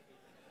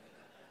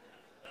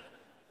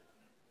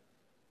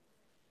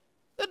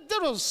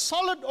 There was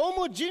solid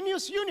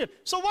homogeneous unit.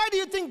 So why do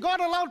you think God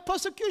allowed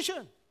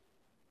persecution?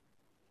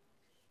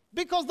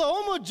 Because the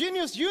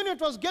homogeneous unit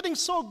was getting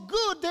so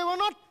good, they were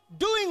not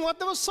doing what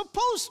they were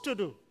supposed to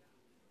do.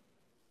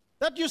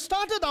 That you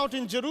started out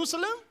in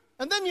Jerusalem,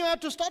 and then you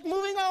had to start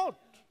moving out.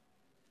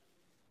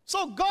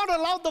 So God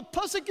allowed the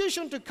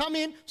persecution to come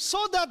in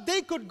so that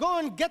they could go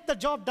and get the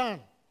job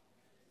done.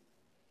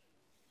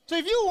 So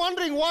if you're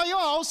wondering why your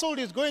household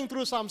is going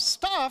through some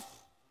stuff,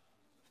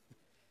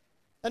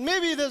 and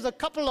maybe there's a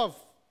couple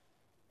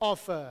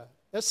of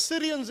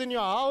Assyrians in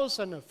your house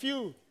and a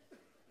few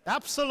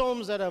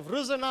Absaloms that have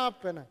risen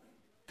up and a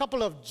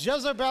couple of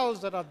Jezebels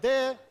that are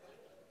there,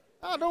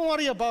 don't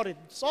worry about it.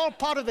 It's all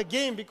part of the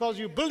game because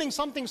you're building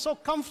something so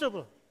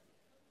comfortable.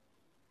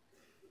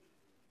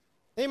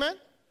 Amen?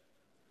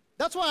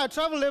 That's why I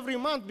travel every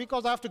month,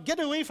 because I have to get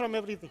away from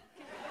everything.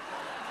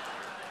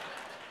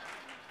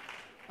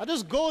 I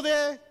just go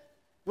there.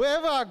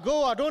 Wherever I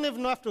go, I don't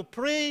even have to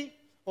pray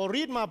or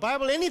read my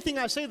Bible. Anything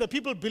I say, the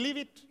people believe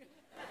it.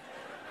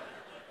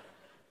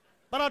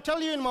 But I'll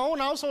tell you, in my own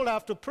household, I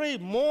have to pray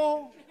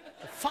more,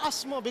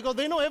 fast more, because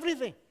they know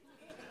everything.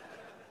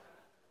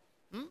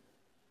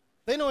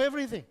 They know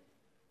everything.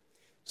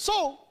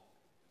 So,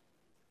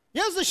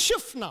 here's the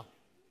shift now.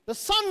 The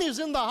son is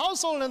in the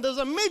household, and there's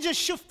a major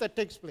shift that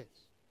takes place.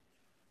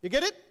 You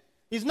get it?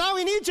 He's now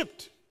in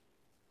Egypt.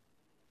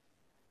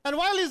 And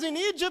while he's in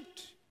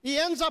Egypt, he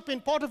ends up in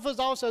Potiphar's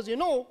house, as you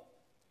know.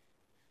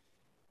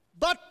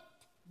 But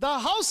the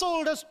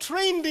household has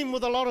trained him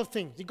with a lot of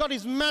things. He got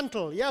his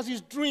mantle. He has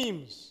his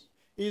dreams.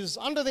 He's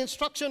under the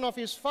instruction of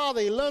his father.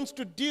 He learns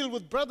to deal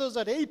with brothers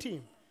at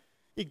 18.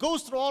 He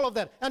goes through all of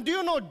that. And do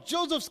you know,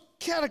 Joseph's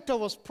character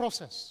was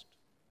processed.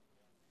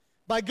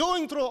 By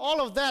going through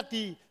all of that,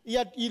 he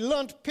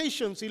learned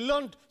patience. He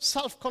learned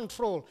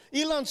self-control.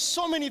 He learned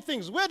so many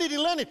things. Where did he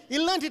learn it? He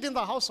learned it in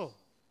the household.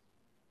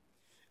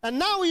 And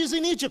now he's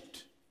in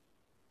Egypt.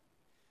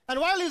 And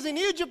while he's in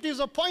Egypt, he's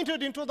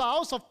appointed into the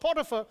house of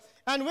Potiphar.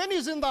 And when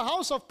he's in the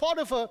house of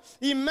Potiphar,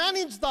 he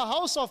managed the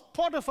house of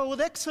Potiphar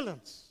with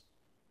excellence.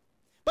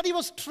 But he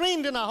was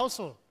trained in a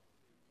household.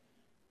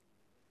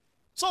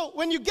 So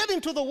when you get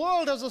into the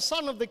world as a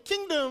son of the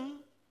kingdom,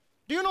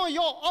 do you know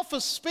your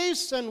office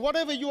space and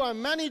whatever you are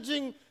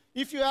managing,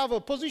 if you have a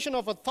position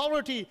of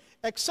authority,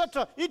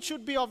 etc., it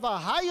should be of the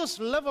highest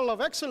level of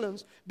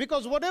excellence,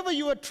 because whatever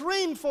you are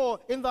trained for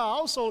in the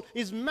household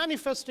is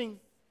manifesting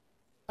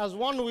as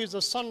one who is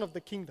a son of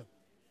the kingdom.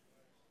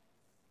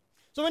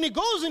 So when he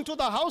goes into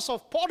the house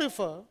of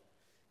Potiphar,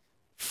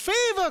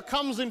 favor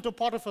comes into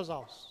Potiphar's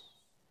house.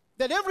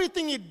 That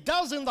everything he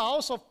does in the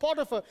house of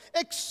Potiphar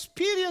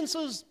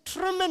experiences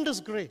tremendous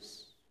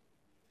grace.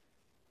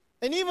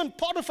 And even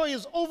Potiphar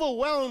is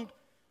overwhelmed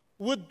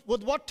with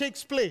what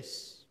takes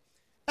place.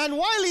 And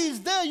while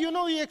he's there, you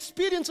know, he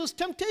experiences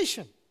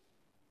temptation.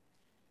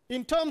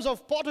 In terms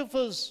of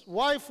Potiphar's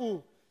wife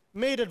who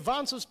made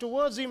advances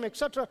towards him,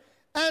 etc.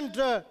 And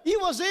he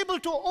was able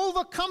to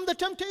overcome the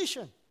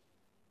temptation.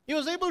 He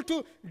was able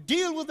to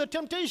deal with the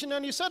temptation,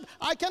 and he said,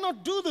 I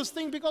cannot do this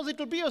thing because it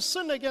will be a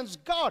sin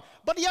against God.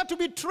 But he had to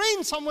be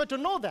trained somewhere to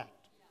know that.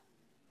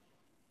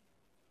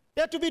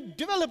 He had to be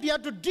developed. He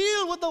had to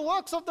deal with the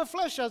works of the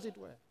flesh, as it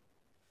were.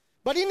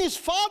 But in his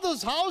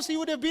father's house, he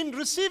would have been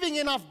receiving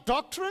enough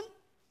doctrine.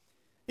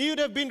 He would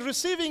have been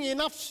receiving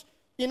enough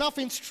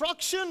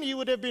instruction. He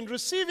would have been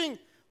receiving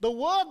the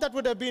word that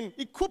would have been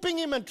equipping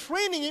him and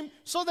training him,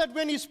 so that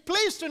when he's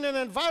placed in an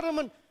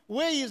environment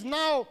where he is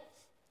now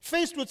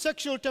faced with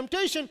sexual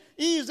temptation,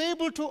 he is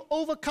able to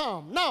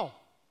overcome. Now,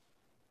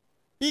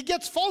 he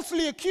gets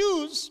falsely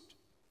accused,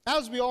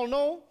 as we all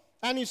know,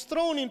 and he's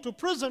thrown into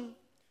prison.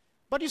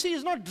 But you see,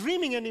 he's not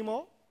dreaming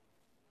anymore.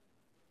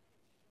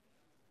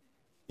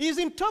 He's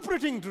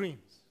interpreting dreams.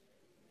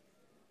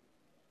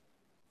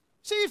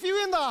 See, if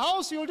you're in the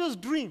house, you'll just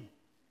dream.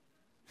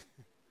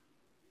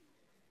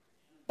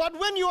 But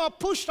when you are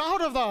pushed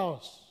out of the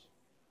house,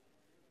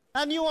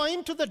 and you are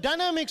into the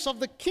dynamics of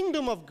the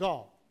kingdom of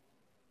God,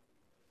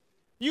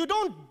 you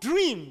don't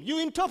dream, you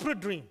interpret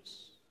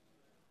dreams.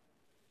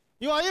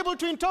 You are able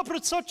to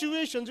interpret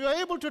situations. You are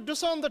able to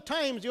discern the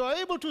times. You are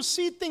able to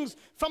see things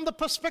from the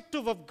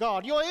perspective of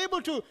God. You are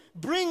able to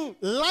bring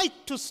light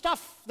to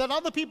stuff that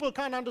other people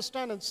can't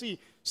understand and see,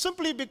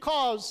 simply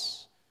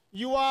because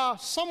you are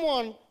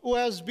someone who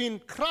has been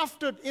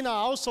crafted in a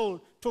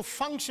household to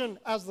function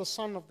as the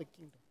son of the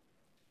kingdom.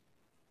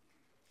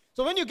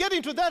 So when you get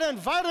into that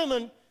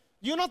environment,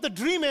 You're not the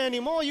dreamer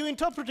anymore, you're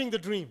interpreting the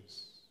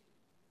dreams.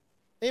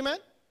 Amen?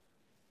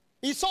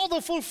 He saw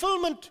the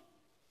fulfillment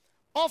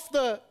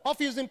of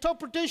his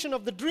interpretation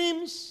of the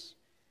dreams.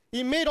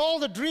 He made all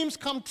the dreams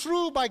come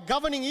true by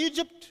governing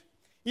Egypt.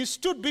 He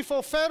stood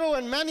before Pharaoh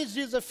and managed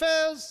his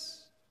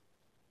affairs.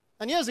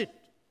 And here's it.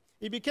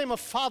 He became a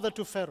father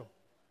to Pharaoh.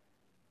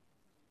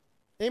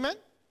 Amen?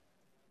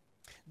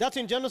 That's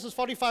in Genesis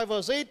 45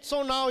 verse 8.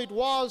 So now it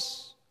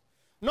was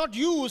not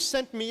you who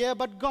sent me here,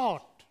 but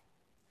God.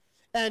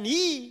 And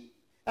he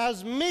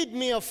has made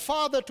me a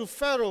father to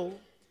Pharaoh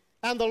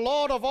and the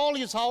Lord of all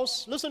his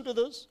house. Listen to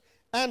this.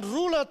 And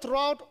ruler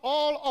throughout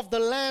all of the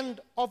land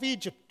of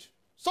Egypt.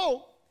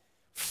 So,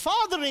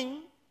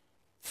 fathering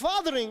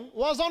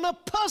was on a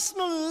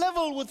personal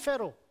level with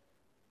Pharaoh.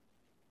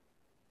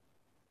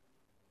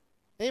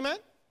 Amen?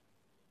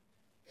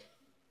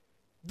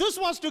 This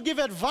was to give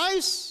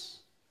advice.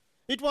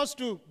 It was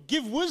to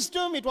give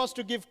wisdom. It was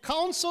to give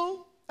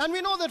counsel. And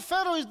we know that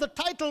Pharaoh is the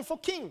title for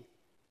king.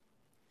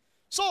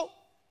 So,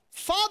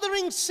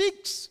 fathering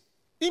seeks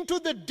into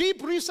the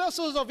deep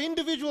recesses of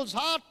individuals'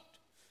 heart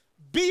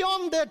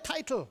beyond their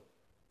title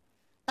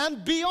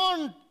and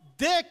beyond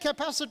their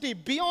capacity,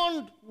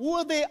 beyond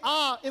who they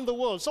are in the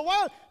world. So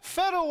while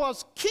Pharaoh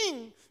was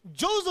king,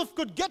 Joseph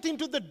could get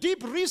into the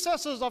deep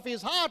recesses of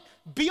his heart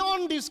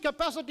beyond his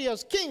capacity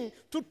as king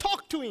to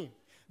talk to him,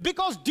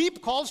 because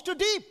deep calls to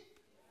deep.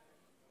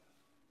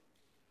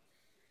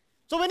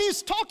 So when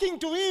he's talking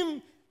to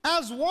him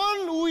as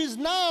one who is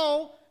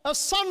now a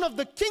son of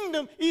the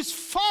kingdom, he's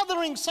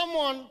fathering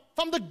someone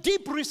from the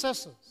deep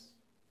recesses.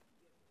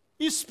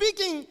 He's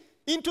speaking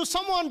into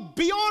someone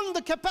beyond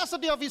the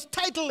capacity of his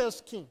title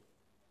as king.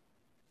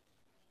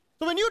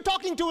 So when you're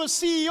talking to a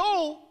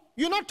CEO,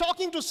 you're not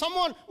talking to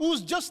someone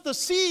who's just the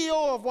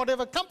CEO of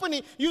whatever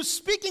company. You're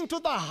speaking to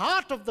the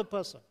heart of the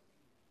person.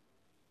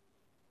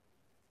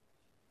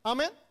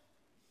 Amen?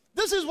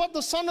 This is what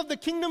the son of the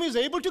kingdom is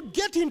able to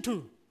get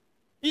into.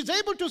 He's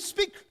able to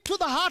speak to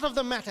the heart of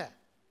the matter.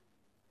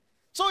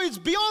 So it's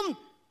beyond,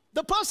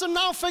 the person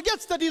now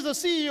forgets that he's a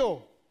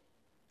CEO.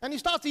 And he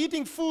starts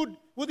eating food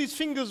with his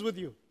fingers with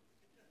you.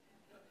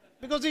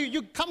 Because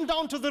you come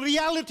down to the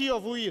reality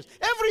of who he is.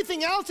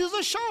 Everything else is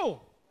a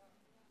show.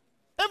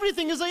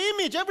 Everything is an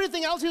image.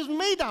 Everything else is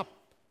made up.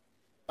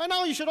 By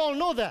now you should all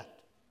know that.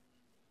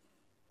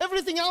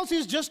 Everything else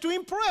is just to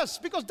impress,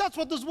 because that's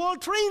what this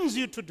world trains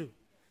you to do.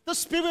 The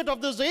spirit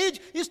of this age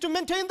is to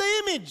maintain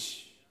the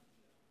image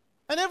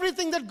and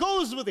everything that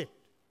goes with it.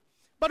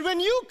 But when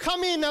you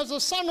come in as a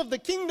son of the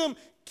kingdom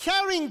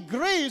carrying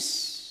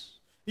grace,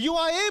 you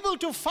are able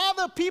to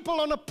father people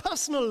on a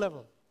personal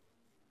level.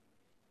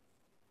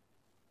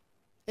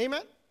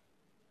 Amen?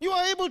 You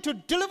are able to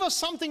deliver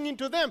something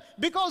into them,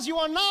 because you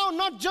are now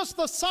not just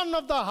the son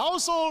of the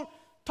household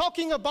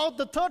talking about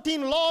the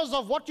 13 laws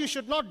of what you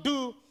should not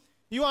do.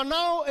 You are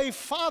now a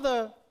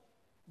father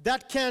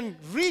that can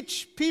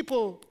reach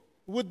people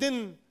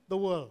within the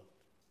world.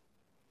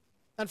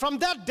 And from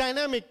that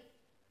dynamic,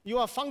 you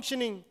are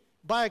functioning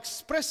by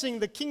expressing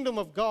the kingdom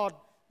of God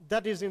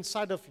that is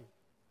inside of you.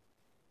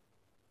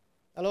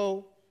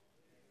 Hello?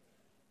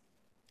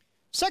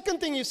 Second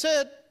thing he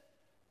said,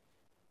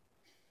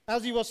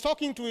 as he was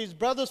talking to his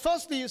brothers,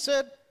 firstly he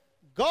said,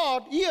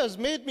 God, he has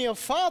made me a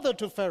father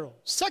to Pharaoh.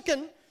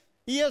 Second,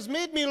 he has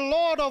made me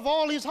Lord of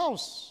all his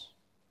house.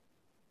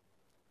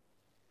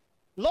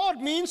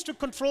 Lord means to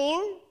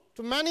control,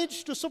 to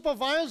manage, to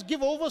supervise,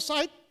 give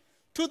oversight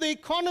to the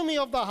economy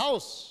of the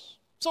house.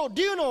 So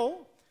do you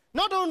know,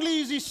 not only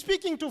is he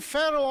speaking to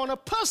Pharaoh on a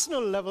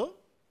personal level,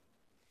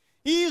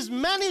 he is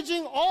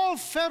managing all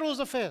Pharaoh's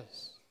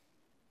affairs.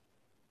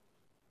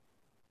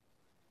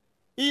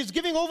 He is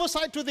giving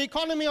oversight to the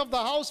economy of the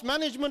house,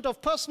 management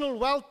of personal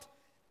wealth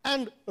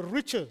and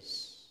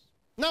riches.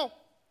 Now,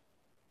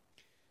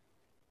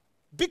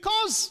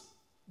 because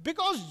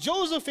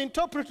Joseph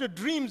interpreted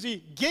dreams,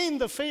 he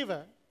gained the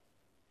favor,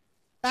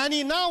 and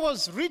he now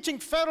was reaching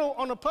Pharaoh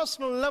on a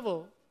personal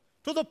level,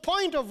 to the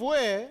point of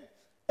where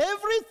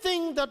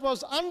everything that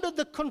was under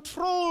the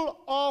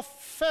control of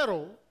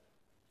Pharaoh,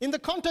 in the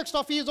context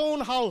of his own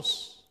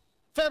house,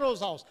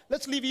 Pharaoh's house,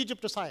 let's leave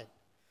Egypt aside,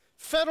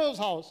 Pharaoh's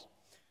house,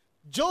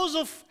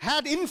 Joseph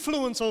had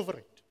influence over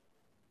it.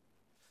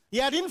 He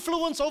had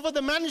influence over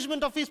the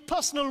management of his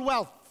personal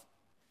wealth,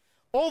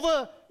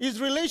 over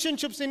his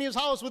relationships in his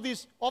house, with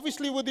his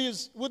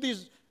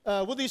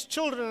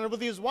children and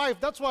with his wife.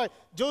 That's why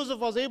Joseph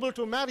was able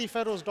to marry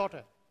Pharaoh's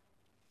daughter.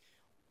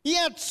 He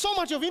had so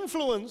much of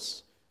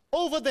influence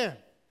over them.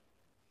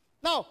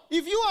 Now,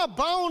 if you are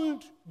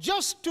bound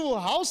just to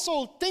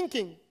household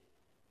thinking,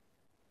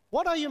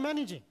 what are you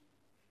managing?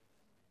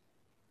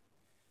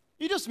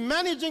 You're just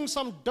managing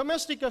some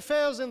domestic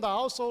affairs in the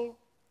household,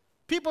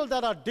 people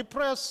that are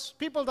depressed,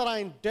 people that are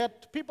in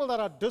debt, people that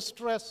are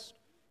distressed,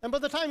 and by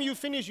the time you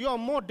finish, you are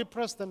more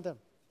depressed than them.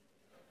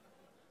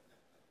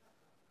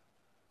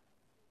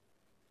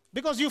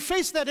 Because you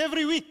face that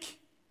every week.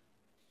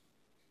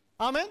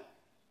 Amen?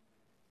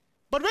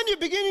 But when you're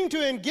beginning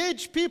to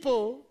engage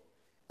people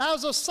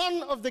as a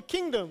son of the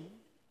kingdom,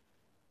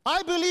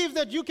 I believe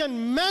that you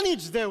can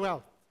manage their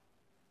wealth.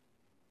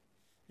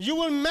 You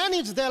will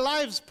manage their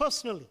lives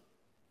personally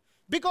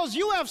because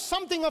you have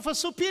something of a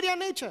superior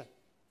nature.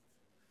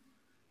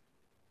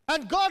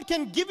 And God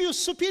can give you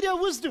superior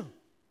wisdom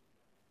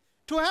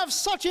to have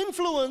such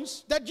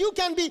influence that you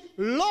can be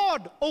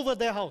Lord over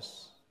their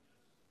house.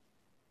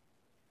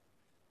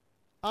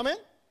 Amen?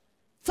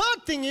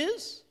 Third thing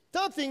is,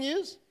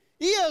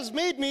 He has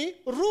made me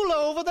ruler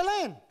over the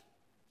land.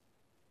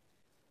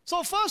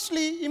 So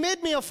firstly, He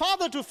made me a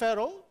father to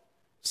Pharaoh.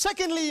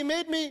 Secondly, He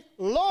made me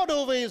Lord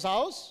over his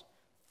house.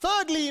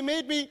 Thirdly, He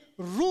made me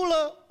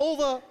ruler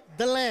over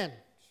the land.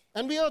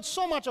 And we heard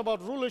so much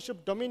about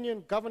rulership,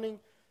 dominion, governing,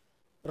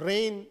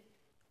 reign,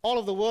 all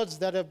of the words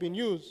that have been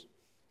used.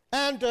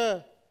 And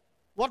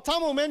what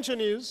Thamo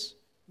mentioned is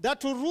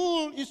that to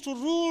rule is to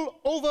rule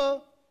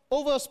over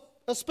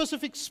a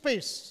specific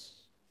space.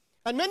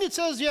 And when it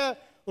says here,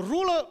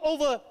 ruler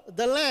over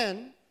the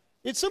land,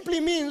 it simply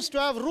means to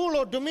have rule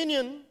or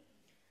dominion,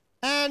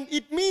 and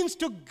it means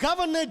to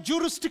govern a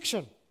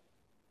jurisdiction.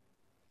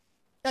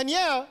 And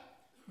yeah,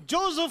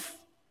 Joseph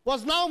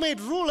was now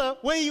made ruler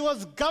where he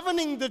was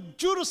governing the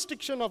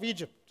jurisdiction of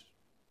Egypt.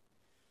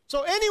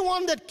 So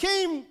anyone that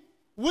came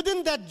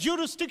within that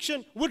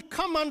jurisdiction would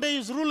come under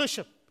his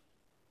rulership,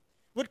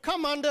 would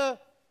come under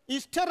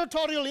his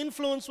territorial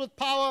influence with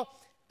power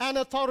and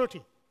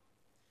authority.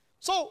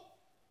 So,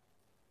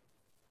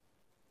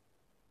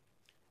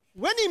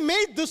 when he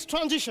made this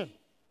transition,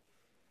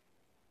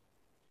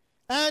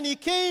 and he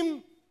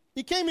came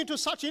into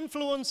such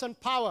influence and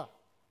power,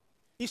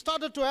 he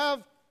started to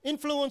have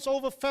influence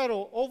over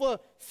Pharaoh, over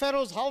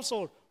Pharaoh's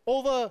household,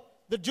 over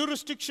the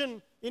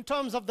jurisdiction in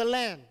terms of the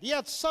land. He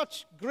had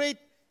such great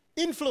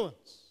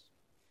influence.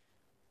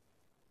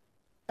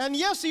 And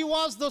yes, he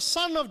was the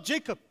son of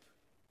Jacob.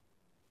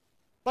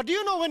 But do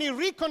you know, when he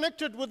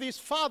reconnected with his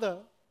father,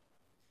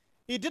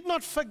 he did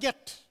not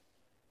forget.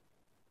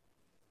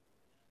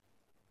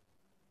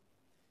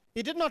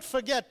 He did not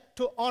forget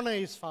to honor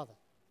his father.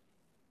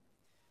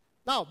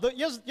 Now,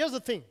 here's the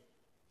thing.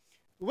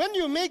 When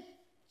you make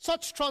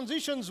such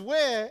transitions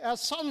where,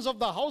 as sons of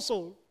the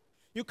household,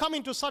 you come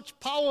into such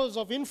powers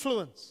of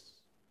influence,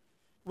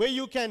 where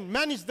you can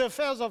manage the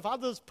affairs of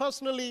others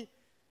personally,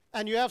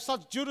 and you have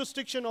such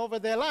jurisdiction over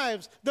their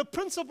lives, the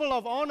principle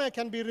of honor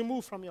can be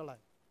removed from your life.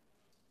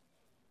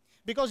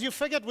 Because you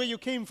forget where you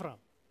came from.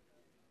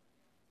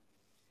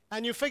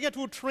 And you forget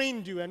who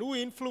trained you, and who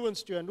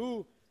influenced you, and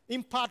who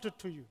imparted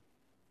to you.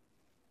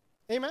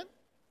 Amen?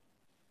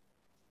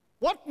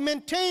 What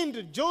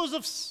maintained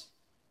Joseph's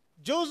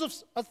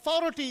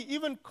authority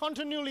even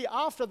continually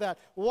after that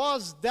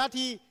was that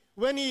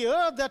when he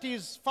heard that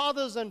his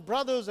fathers and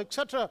brothers,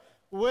 etc.,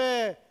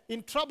 were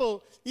in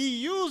trouble, he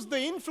used the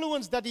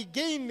influence that he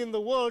gained in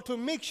the world to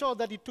make sure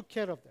that he took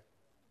care of them.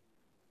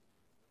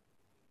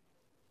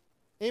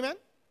 Amen?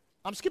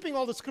 I'm skipping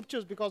all the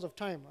scriptures because of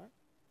time, right?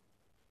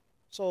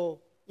 So,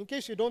 in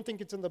case you don't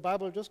think it's in the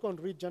Bible, just go and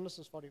read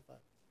Genesis 45.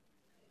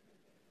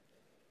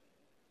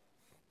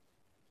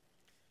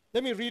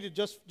 Let me read it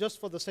just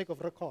for the sake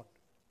of record.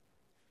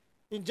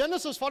 In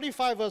Genesis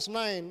 45, verse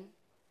 9,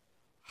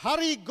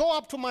 hurry, go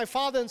up to my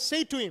father and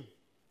say to him,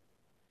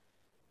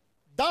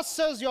 thus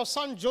says your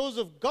son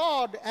Joseph,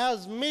 God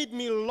has made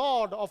me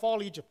Lord of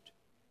all Egypt.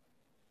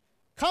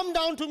 Come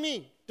down to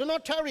me, do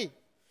not tarry.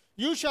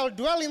 You shall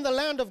dwell in the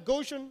land of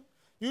Goshen.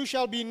 You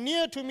shall be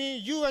near to me,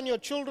 you and your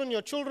children,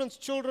 your children's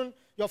children,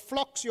 your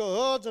flocks, your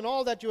herds, and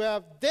all that you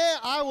have. There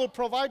I will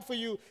provide for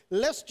you,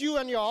 lest you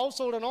and your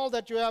household and all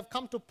that you have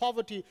come to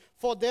poverty,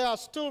 for there are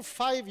still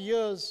 5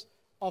 years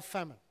of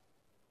famine.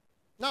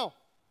 Now,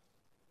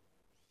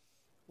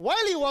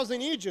 while he was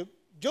in Egypt,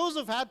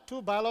 Joseph had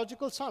 2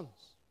 biological sons.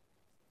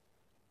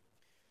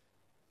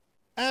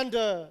 And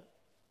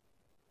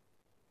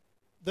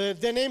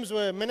their names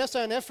were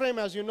Manasseh and Ephraim,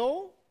 as you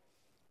know.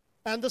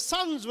 And the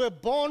sons were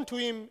born to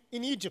him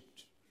in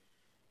Egypt.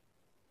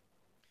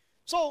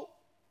 So,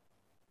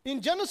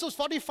 in Genesis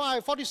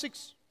 45,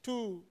 46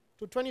 to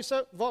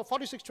 27,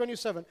 46,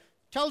 27,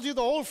 tells you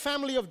the whole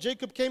family of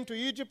Jacob came to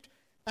Egypt,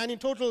 and in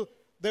total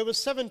there were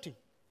 70.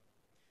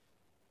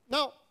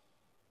 Now,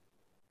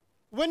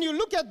 when you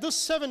look at this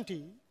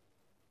 70,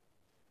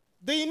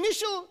 the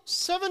initial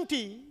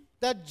 70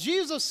 that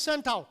Jesus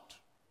sent out,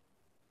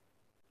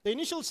 the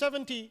initial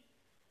 70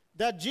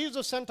 that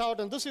Jesus sent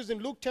out, and this is in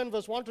Luke 10,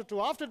 verse 1 to 2.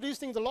 After these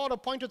things, the Lord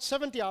appointed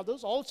 70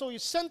 others. Also, he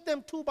sent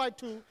them 2 by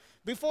 2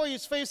 before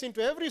his face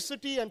into every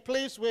city and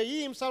place where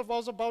he himself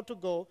was about to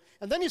go.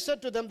 And then he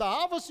said to them, the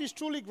harvest is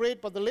truly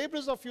great, but the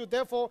laborers are few.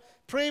 Therefore,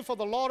 pray for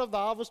the Lord of the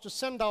harvest to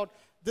send out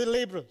the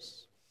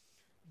laborers.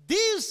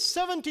 These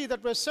 70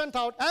 that were sent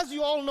out, as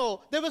you all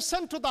know, they were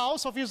sent to the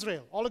house of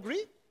Israel. All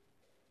agree?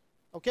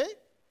 Okay?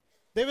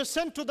 They were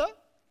sent to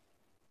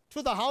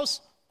the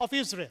house of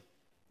Israel.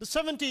 The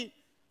 70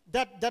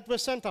 that were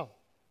sent out.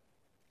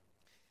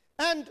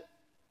 And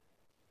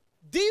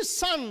these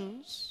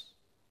sons,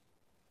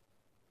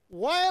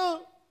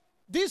 while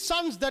these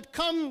sons that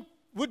come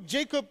with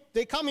Jacob,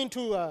 they come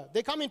to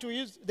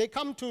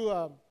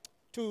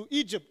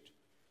Egypt.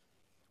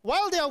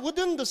 while they are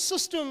within the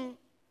system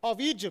of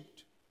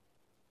Egypt,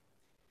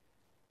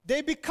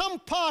 they become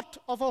part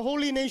of a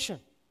holy nation.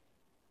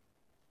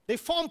 They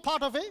form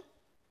part of a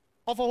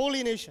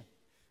holy nation.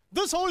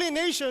 This holy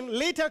nation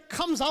later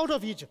comes out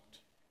of Egypt.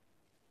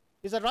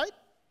 Is that right?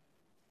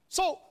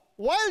 So,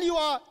 while you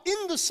are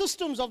in the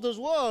systems of this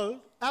world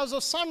as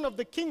a son of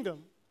the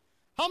kingdom,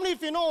 how many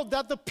of you know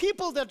that the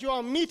people that you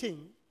are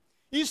meeting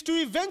is to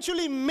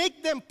eventually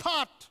make them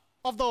part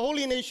of the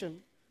holy nation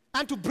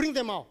and to bring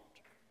them out?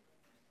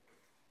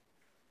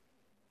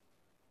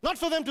 Not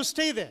for them to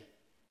stay there.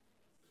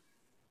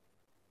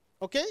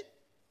 Okay?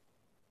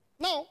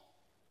 Now,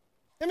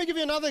 let me give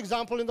you another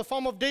example in the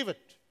form of David.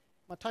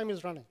 My time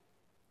is running.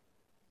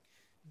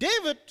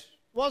 David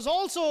was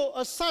also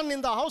a son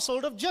in the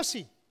household of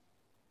Jesse.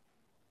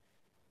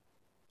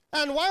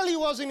 And while he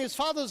was in his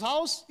father's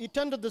house, he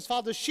tended his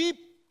father's sheep.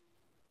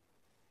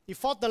 He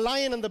fought the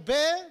lion and the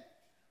bear.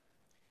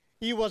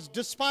 He was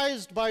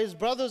despised by his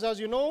brothers, as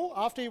you know,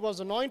 after he was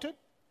anointed.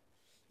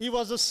 He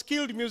was a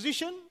skilled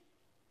musician.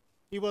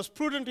 He was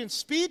prudent in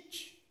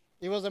speech.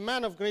 He was a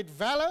man of great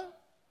valor.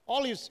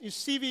 All his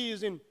CV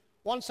is in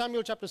 1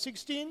 Samuel chapter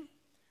 16.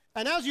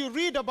 And as you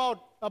read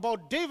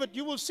about David,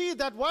 you will see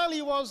that while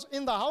he was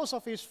in the house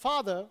of his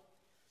father,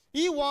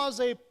 he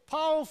was a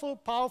powerful,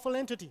 powerful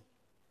entity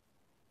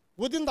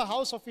within the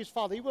house of his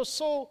father. He was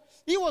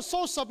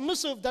so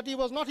submissive that he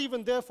was not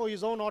even there for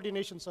his own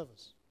ordination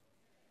service.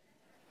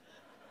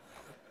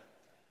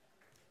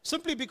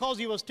 Simply because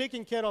he was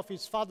taking care of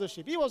his father's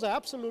sheep. He was an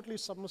absolutely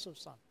submissive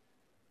son.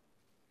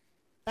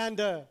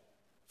 And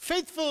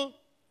faithful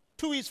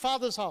to his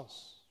father's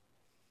house.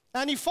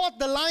 And he fought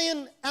the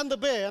lion and the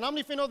bear. And how many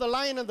of you know the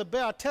lion and the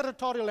bear are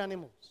territorial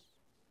animals?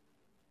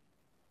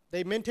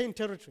 They maintain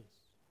territories.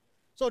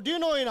 So do you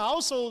know in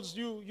households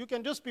you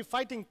can just be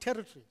fighting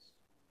territories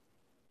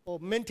or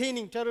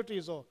maintaining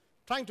territories or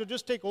trying to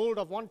just take hold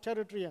of one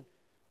territory and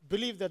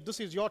believe that this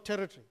is your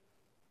territory.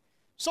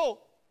 So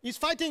he's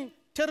fighting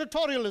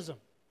territorialism.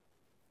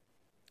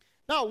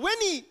 Now when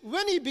he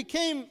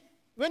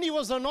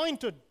was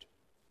anointed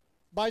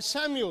by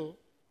Samuel,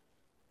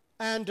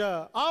 and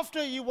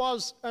after he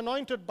was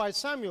anointed by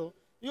Samuel,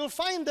 you'll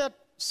find that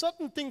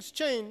certain things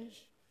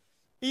change.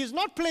 He's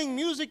not playing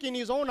music in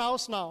his own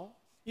house now.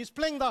 He's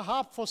playing the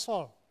harp for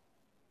Saul.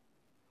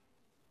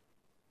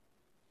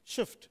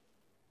 Shift.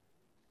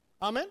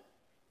 Amen?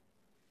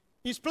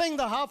 He's playing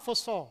the harp for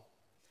Saul.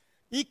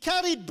 He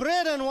carried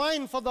bread and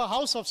wine for the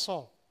house of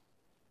Saul.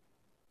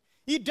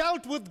 He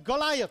dealt with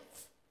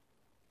Goliath.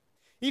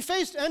 He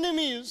faced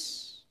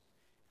enemies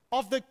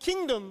of the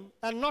kingdom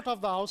and not of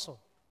the household.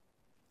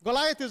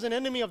 Goliath is an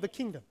enemy of the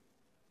kingdom.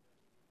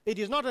 It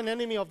is not an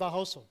enemy of the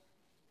household.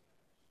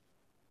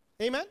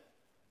 Amen?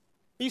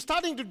 He's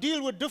starting to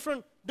deal with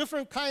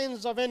different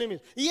kinds of enemies.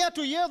 He had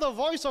to hear the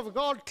voice of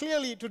God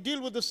clearly to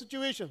deal with the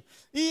situation.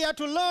 He had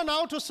to learn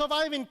how to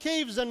survive in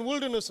caves and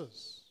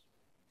wildernesses.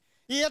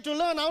 He had to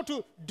learn how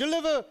to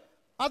deliver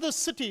other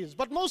cities.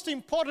 But most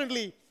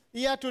importantly,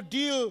 he had to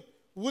deal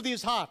with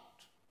his heart.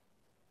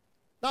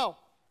 Now,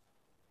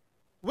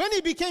 when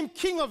he became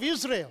king of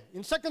Israel,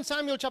 in 2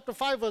 Samuel chapter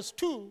 5, verse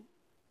 2,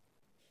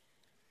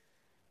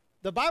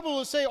 the Bible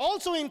will say,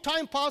 also in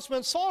time past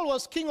when Saul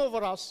was king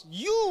over us,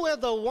 you were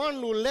the one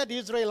who led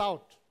Israel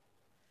out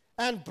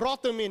and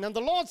brought them in. And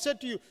the Lord said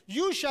to you,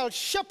 you shall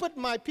shepherd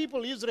my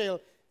people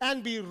Israel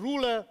and be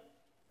ruler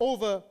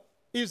over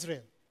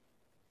Israel.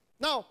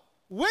 Now,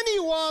 when he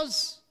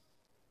was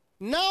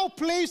now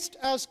placed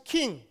as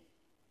king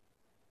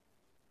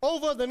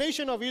over the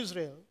nation of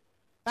Israel,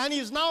 and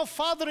he's now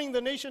fathering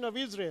the nation of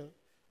Israel,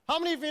 how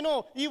many of you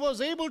know he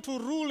was able to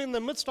rule in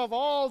the midst of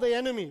all the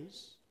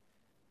enemies,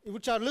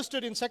 which are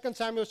listed in 2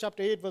 Samuel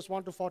chapter 8, verse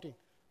 1 to 14.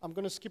 I'm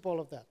going to skip all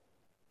of that.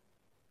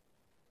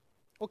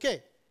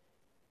 Okay.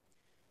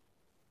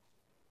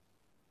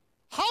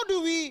 How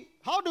do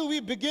we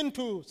begin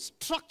to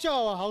structure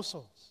our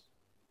households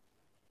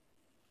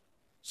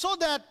so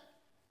that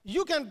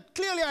you can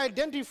clearly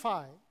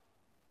identify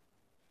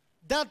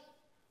that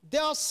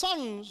there are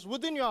sons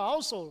within your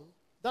household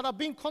that are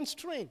being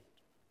constrained?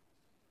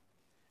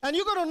 And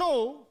you got to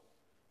know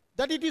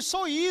that it is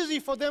so easy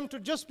for them to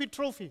just be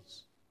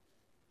trophies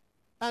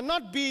and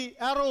not be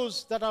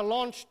arrows that are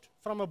launched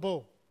from a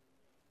bow,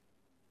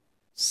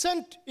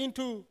 sent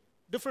into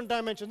different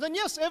dimensions. And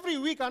yes, every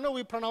week I know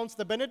we pronounce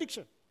the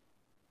benediction.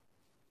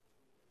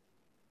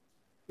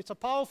 It's a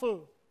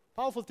powerful,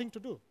 powerful thing to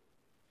do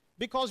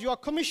because you are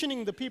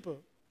commissioning the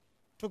people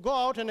to go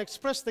out and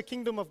express the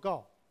kingdom of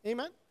God.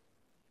 Amen?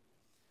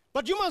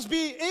 But you must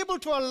be able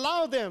to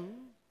allow them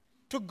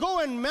to go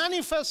and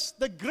manifest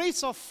the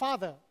grace of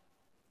Father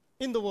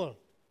in the world.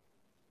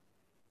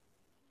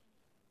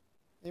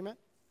 Amen?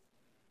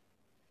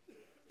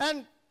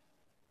 And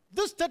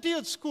this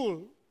 30th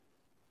school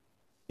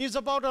is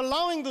about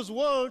allowing this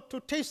world to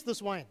taste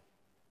this wine.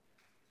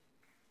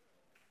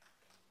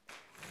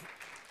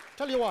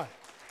 Tell you why.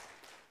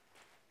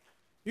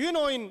 You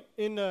know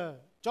in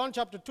John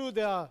chapter 2,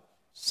 there are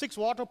 6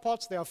 water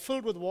pots. They are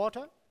filled with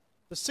water.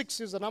 The 6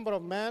 is the number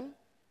of man.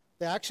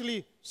 They're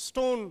actually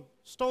stone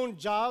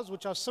jars,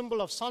 which are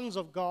symbol of sons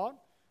of God,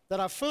 that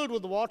are filled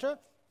with water.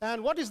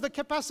 And what is the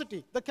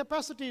capacity? The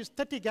capacity is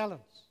 30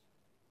 gallons.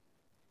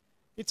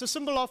 It's a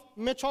symbol of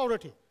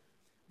maturity.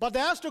 But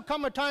there has to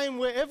come a time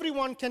where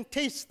everyone can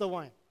taste the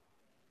wine.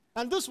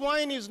 And this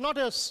wine is not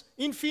an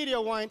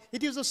inferior wine.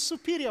 It is a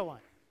superior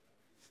wine.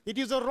 It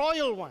is a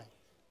royal wine.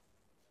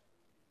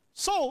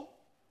 So,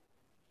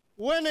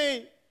 when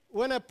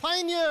a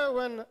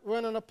pioneer,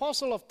 when an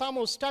apostle of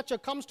Tamo's stature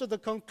comes to the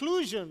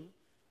conclusion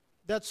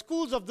that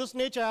schools of this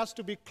nature has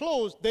to be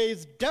closed, there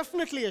is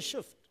definitely a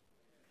shift.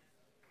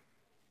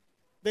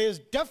 There is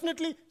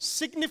definitely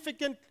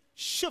significant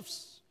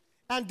shifts.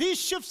 And these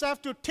shifts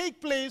have to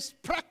take place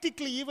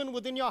practically even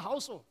within your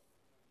household.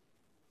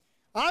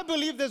 I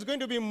believe there's going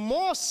to be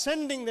more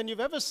sending than you've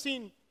ever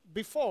seen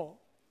before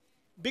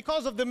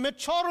because of the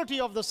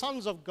maturity of the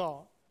sons of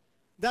God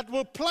that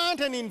will plant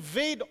and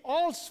invade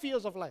all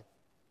spheres of life.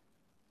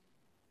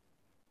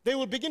 They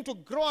will begin to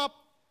grow up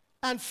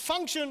and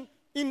function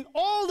in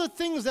all the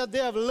things that they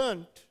have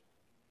learned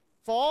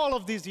for all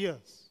of these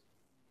years.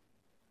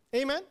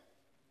 Amen?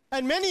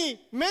 And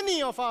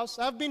many of us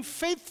have been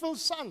faithful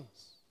sons.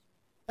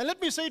 And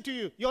let me say to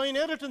you, your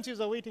inheritance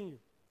is awaiting you.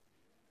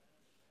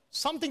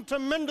 Something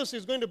tremendous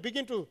is going to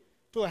begin to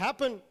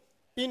happen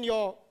in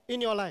your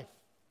life.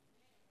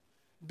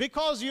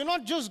 Because you're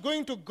not just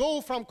going to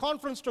go from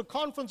conference to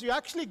conference, you're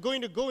actually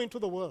going to go into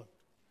the world.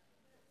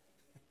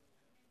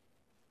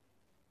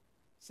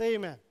 Say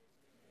amen.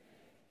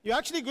 You're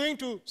actually going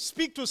to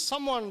speak to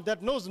someone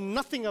that knows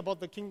nothing about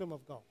the kingdom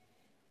of God.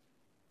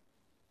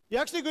 You're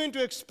actually going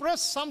to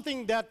express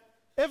something that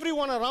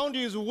everyone around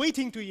you is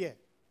waiting to hear.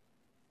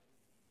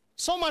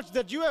 So much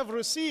that you have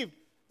received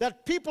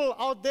that people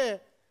out there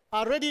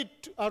are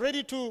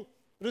ready to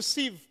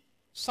receive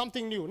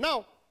something new.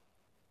 Now,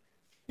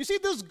 you see,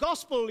 this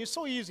gospel is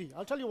so easy.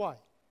 I'll tell you why.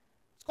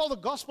 It's called the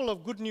gospel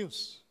of good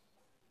news.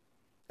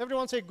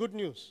 Everyone say good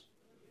news.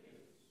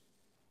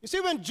 You see,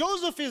 when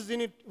Joseph is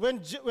in it,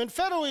 when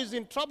Pharaoh is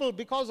in trouble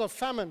because of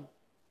famine,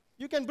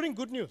 you can bring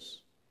good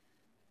news.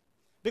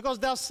 Because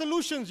there are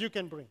solutions you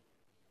can bring.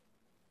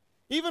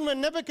 Even when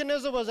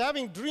Nebuchadnezzar was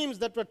having dreams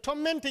that were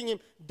tormenting him,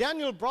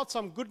 Daniel brought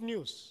some good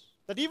news.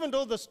 That even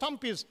though the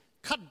stump is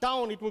cut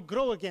down, it will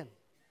grow again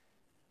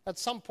at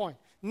some point.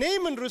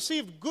 Naaman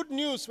received good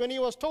news when he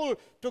was told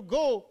to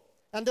go,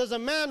 and there's a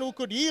man who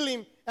could heal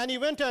him, and he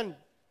went and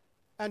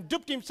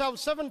dipped himself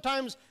 7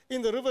 times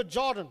in the river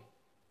Jordan.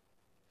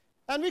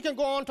 And we can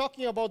go on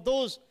talking about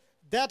those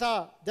that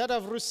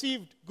have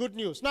received good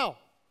news. Now,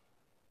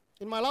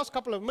 in my last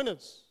couple of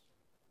minutes,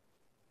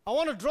 I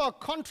want to draw a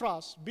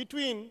contrast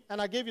between,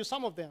 and I gave you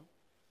some of them,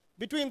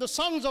 between the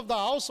sons of the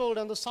household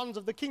and the sons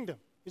of the kingdom.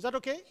 Is that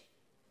okay?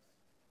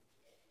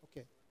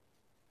 Okay.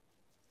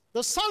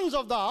 The sons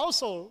of the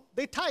household,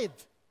 they tithe.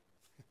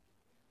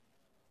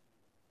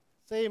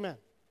 Say amen.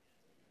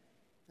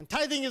 And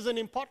tithing is an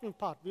important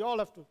part. We all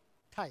have to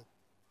tithe.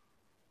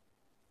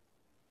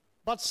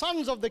 But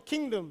sons of the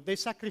kingdom, they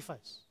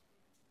sacrifice.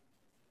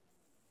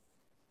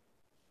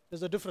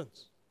 There's a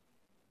difference.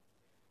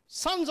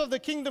 Sons of the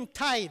kingdom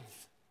tithe.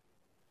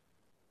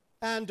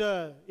 And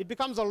it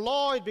becomes a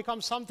law, it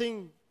becomes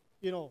something,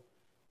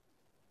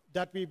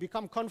 that we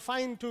become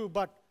confined to.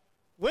 But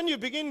when you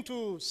begin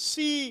to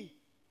see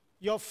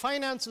your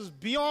finances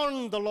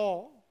beyond the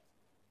law,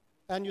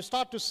 and you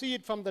start to see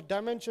it from the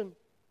dimension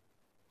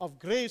of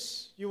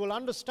grace, you will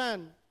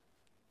understand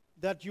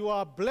that you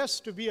are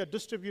blessed to be a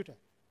distributor.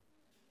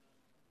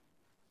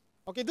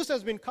 Okay, this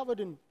has been covered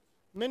in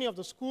many of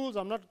the schools.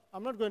 I'm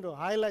not going to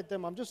highlight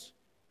them. I'm just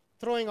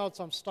throwing out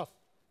some stuff.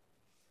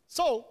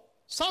 So,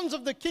 sons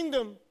of the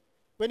kingdom,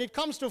 when it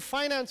comes to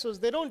finances,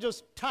 they don't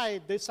just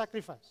tithe, they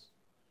sacrifice.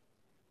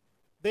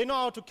 They know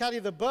how to carry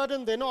the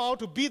burden. They know how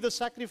to be the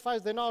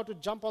sacrifice. They know how to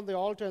jump on the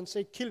altar and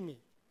say, kill me.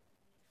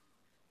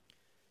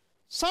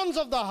 Sons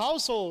of the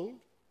household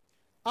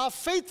are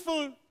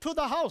faithful to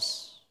the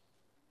house.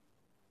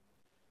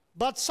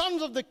 But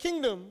sons of the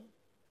kingdom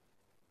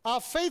are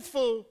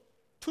faithful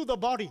to the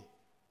body.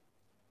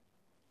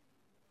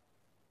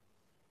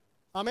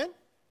 Amen?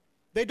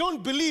 They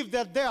don't believe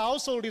that their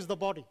household is the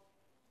body.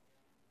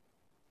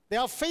 They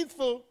are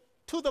faithful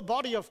to the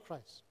body of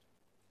Christ.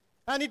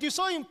 And it is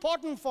so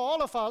important for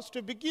all of us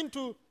to begin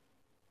to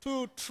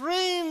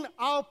train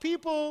our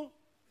people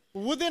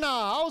within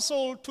our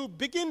household to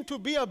begin to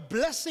be a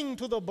blessing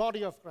to the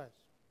body of Christ.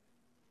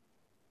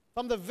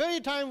 From the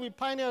very time we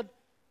pioneered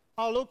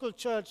our local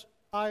church,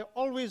 I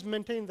always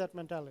maintained that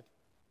mentality,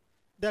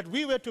 that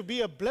we were to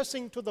be a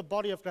blessing to the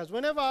body of Christ.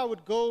 Whenever I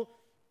would go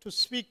to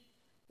speak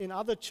in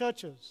other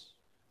churches,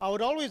 I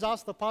would always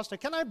ask the pastor,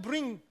 can I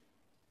bring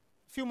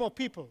a few more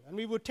people? And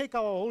we would take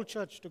our whole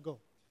church to go.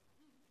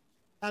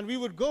 And we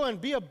would go and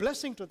be a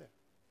blessing to them.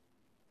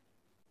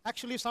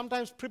 Actually,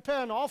 sometimes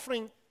prepare an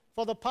offering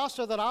for the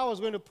pastor that I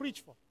was going to preach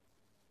for.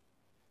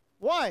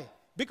 Why?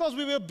 Because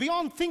we were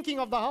beyond thinking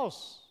of the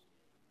house.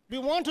 We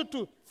wanted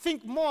to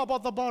think more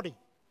about the body.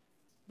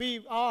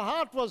 Our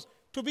heart was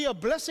to be a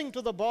blessing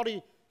to the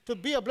body, to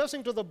be a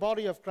blessing to the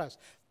body of Christ.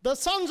 The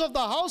sons of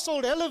the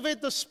household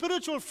elevate the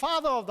spiritual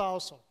father of the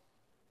household.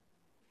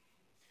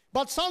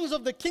 But sons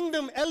of the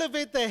kingdom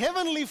elevate the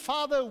heavenly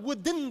Father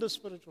within the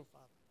spiritual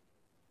father.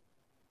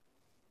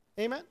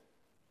 Amen?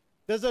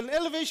 There's an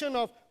elevation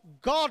of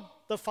God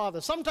the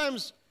Father.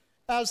 Sometimes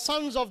as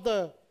sons of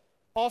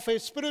a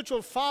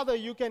spiritual father,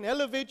 you can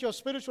elevate your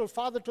spiritual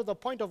father to the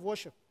point of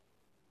worship.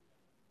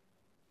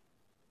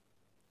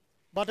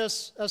 But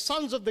as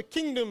sons of the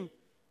kingdom,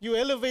 you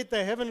elevate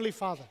the heavenly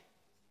Father.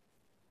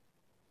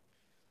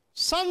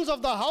 Sons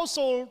of the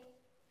household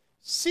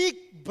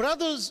seek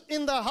brothers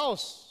in the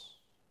house.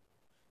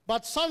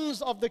 But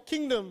sons of the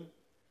kingdom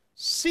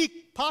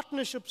seek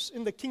partnerships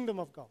in the kingdom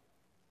of God.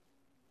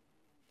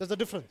 There's a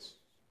difference.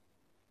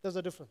 There's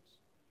a difference.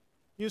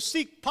 You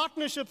seek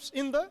partnerships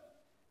in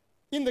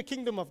the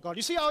kingdom of God.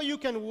 You see how you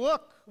can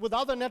work with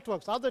other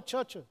networks, other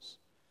churches,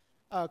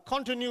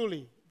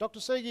 continually. Dr.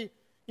 Segi,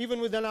 even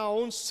within our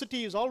own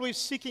city, is always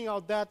seeking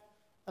out that.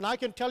 And I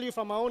can tell you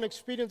from my own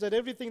experience that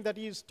everything that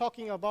he is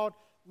talking about,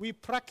 we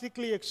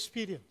practically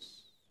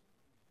experience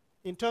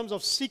in terms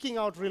of seeking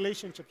out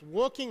relationships,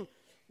 working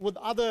with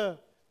other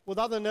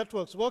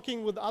networks,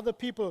 working with other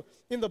people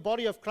in the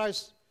body of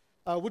Christ,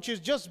 which is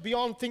just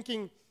beyond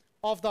thinking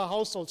of the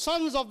household.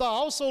 Sons of the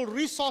household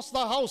resource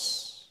the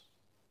house,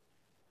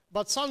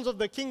 but sons of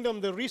the kingdom,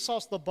 they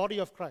resource the body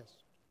of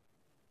Christ.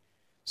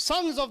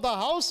 Sons of the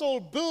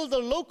household build the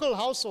local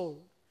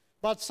household,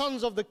 but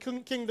sons of the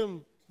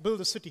kingdom build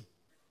the city.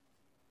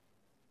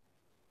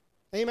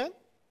 Amen?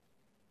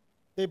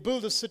 They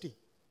build a city.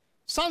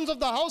 Sons of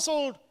the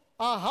household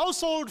are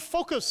household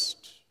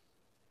focused,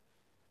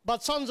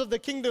 but sons of the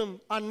kingdom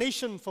are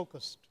nation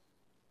focused.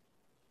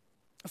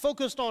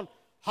 Focused on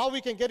how we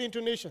can get into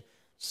nation.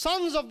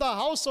 Sons of the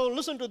household,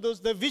 listen to this,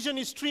 their vision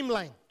is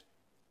streamlined.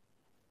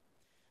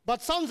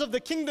 But sons of the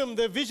kingdom,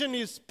 their vision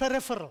is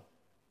peripheral.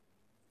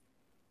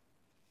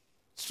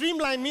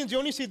 Streamlined means you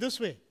only see this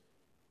way.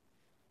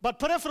 But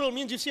peripheral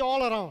means you see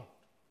all around.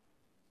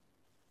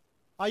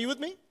 Are you with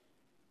me?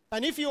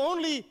 And if you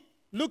only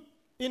look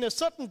in a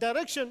certain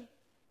direction,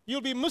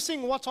 you'll be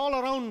missing what's all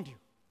around you.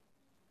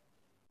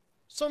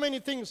 So many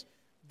things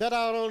that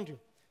are around you.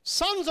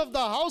 Sons of the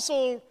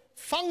household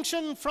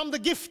function from the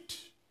gift.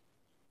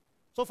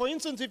 So for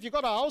instance, if you've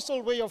got a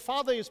household where your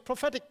father is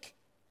prophetic,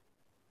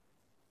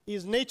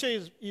 his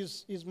nature,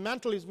 his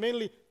mantle is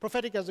mainly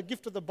prophetic as a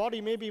gift to the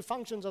body, maybe he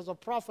functions as a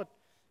prophet,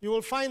 you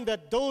will find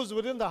that those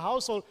within the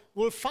household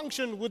will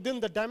function within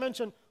the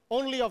dimension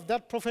only of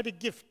that prophetic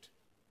gift.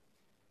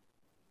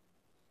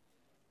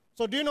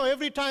 So do you know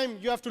every time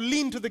you have to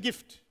lean to the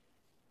gift?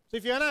 So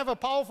if you want to have a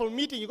powerful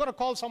meeting, you've got to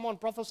call someone,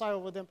 prophesy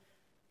over them,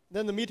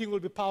 then the meeting will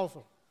be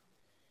powerful.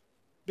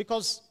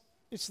 Because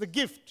it's the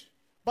gift.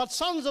 But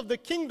sons of the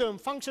kingdom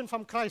function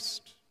from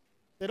Christ.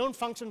 They don't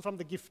function from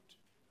the gift.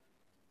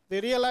 They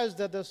realize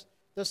that there's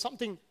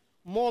something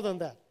more than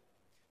that.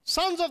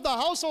 Sons of the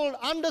household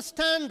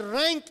understand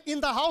rank in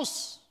the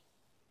house.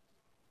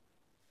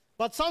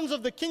 But sons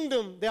of the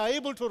kingdom, they are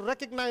able to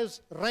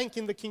recognize rank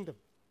in the kingdom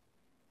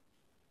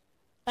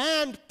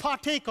and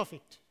partake of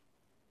it.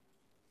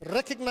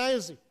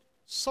 Recognize it,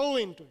 sow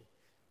into it,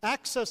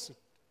 access it,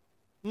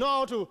 know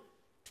how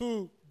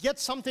to get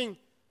something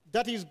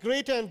that is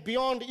greater and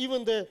beyond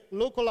even the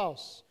local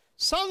house.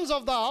 Sons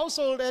of the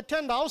household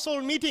attend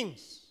household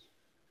meetings,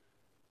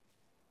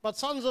 but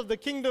sons of the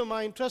kingdom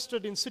are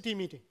interested in city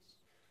meetings.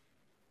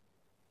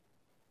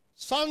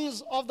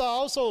 Sons of the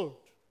household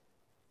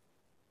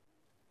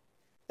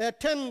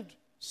attend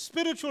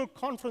spiritual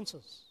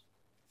conferences.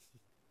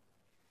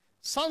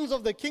 Sons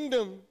of the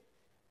kingdom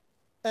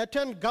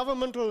attend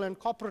governmental and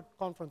corporate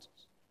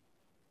conferences.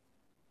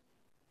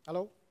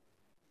 Hello?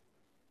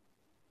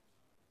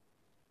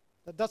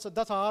 That's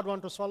a hard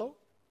one to swallow.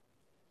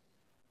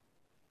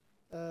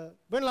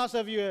 When last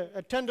have you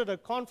attended a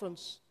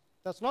conference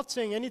that's not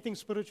saying anything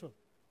spiritual?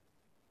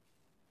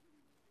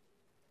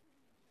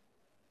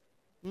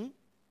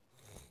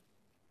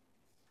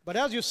 But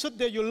as you sit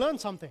there, you learn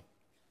something.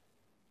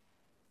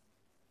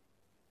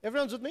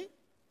 Everyone's with me?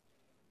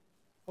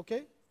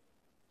 Okay?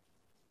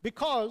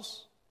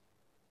 Because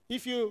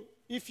if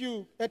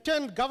you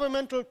attend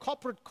governmental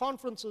corporate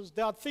conferences,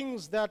 there are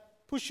things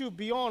that push you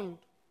beyond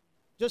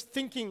just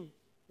thinking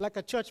like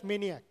a church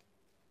maniac.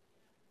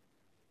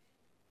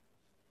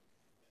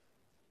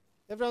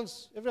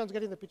 Everyone's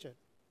getting the picture.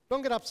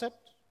 Don't get upset.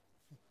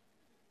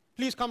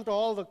 Please come to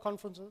all the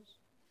conferences.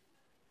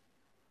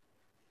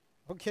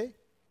 Okay?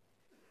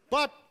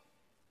 But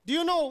do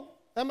you know,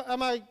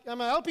 am I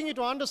helping you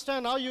to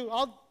understand how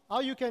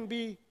you can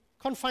be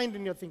confined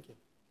in your thinking?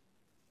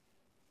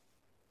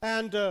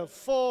 And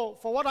for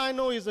what I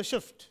know is a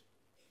shift.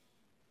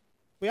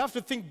 We have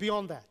to think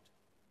beyond that.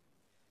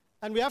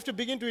 And we have to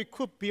begin to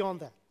equip beyond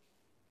that.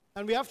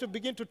 And we have to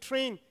begin to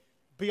train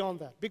beyond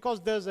that. Because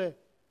there's a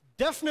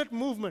definite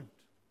movement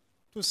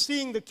to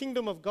seeing the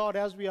kingdom of God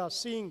as we are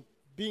seeing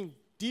being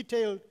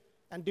detailed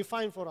and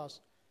defined for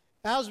us.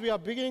 As we are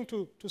beginning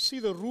to see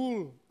the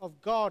rule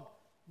of God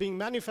being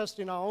manifest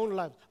in our own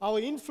lives, our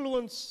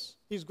influence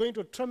is going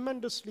to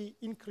tremendously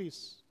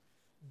increase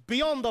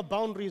beyond the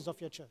boundaries of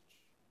your church.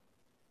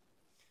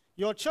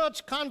 Your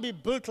church can't be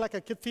built like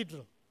a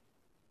cathedral.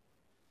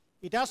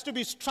 It has to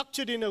be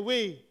structured in a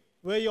way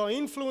where your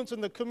influence in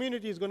the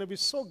community is going to be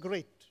so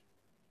great,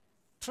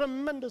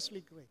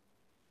 tremendously great,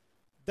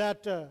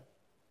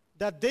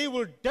 that they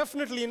will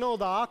definitely know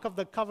the Ark of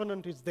the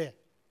Covenant is there.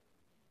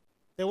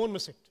 They won't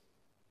miss it.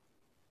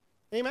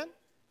 Amen?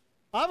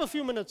 I have a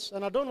few minutes,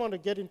 and I don't want to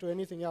get into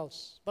anything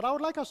else, but I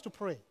would like us to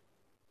pray.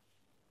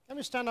 Can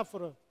we stand up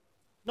for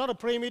not a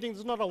prayer meeting, this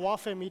is not a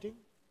warfare meeting,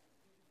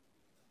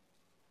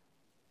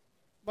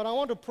 but I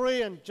want to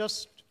pray and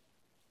just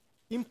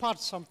impart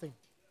something.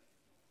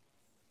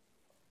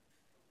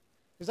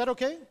 Is that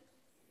okay?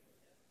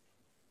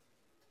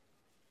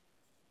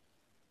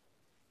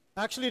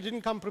 I actually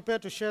didn't come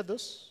prepared to share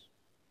this.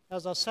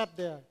 As I sat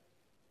there,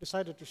 I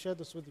decided to share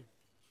this with you.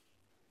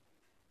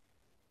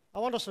 I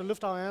want us to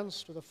lift our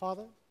hands to the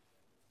Father.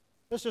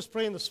 Let's just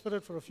pray in the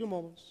Spirit for a few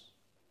moments.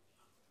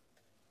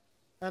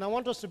 And I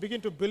want us to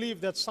begin to believe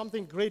that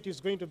something great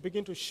is going to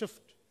begin to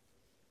shift.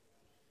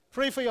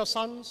 Pray for your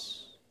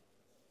sons.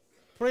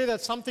 Pray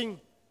that something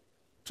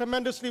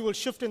tremendously will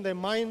shift in their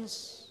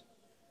minds.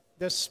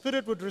 Their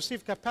spirit would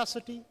receive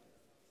capacity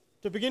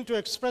to begin to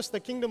express the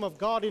kingdom of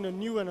God in a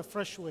new and a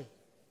fresh way.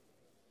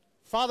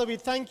 Father, we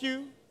thank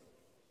you.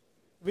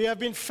 We have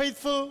been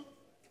faithful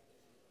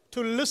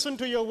to listen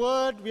to your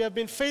word. We have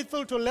been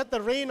faithful to let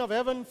the rain of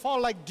heaven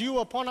fall like dew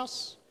upon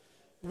us.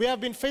 We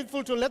have been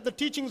faithful to let the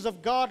teachings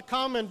of God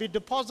come and be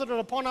deposited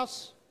upon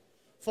us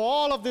for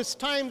all of this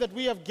time that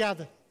we have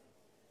gathered.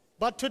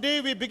 But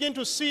today we begin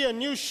to see a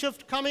new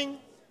shift coming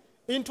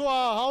into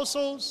our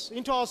households,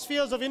 into our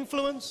spheres of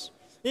influence,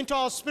 into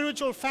our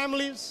spiritual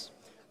families.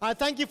 I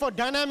thank you for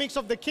dynamics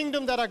of the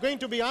kingdom that are going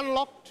to be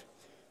unlocked,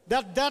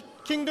 that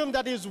kingdom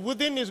that is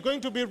within is going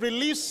to be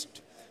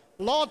released,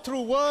 Lord,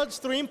 through words,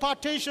 through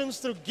impartations,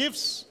 through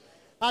gifts.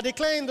 I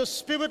declare in the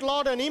Spirit,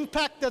 Lord, an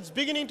impact that's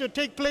beginning to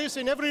take place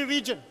in every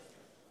region.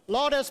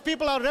 Lord, as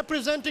people are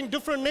representing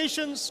different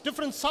nations,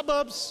 different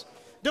suburbs,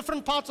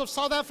 different parts of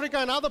South Africa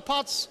and other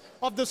parts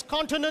of this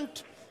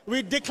continent,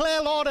 we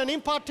declare, Lord, an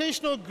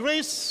impartational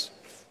grace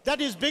that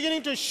is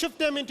beginning to shift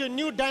them into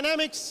new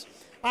dynamics.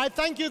 I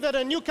thank you that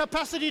a new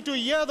capacity to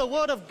hear the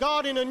word of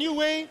God in a new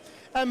way,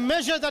 a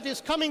measure that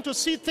is coming to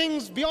see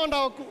things beyond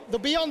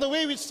the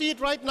way we see it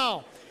right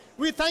now.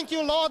 We thank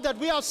you, Lord, that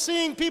we are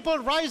seeing people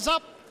rise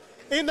up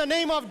in the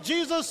name of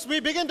Jesus. We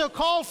begin to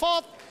call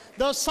forth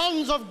the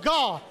sons of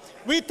God.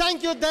 We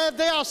thank you that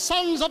they are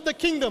sons of the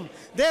kingdom.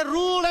 Their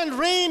rule and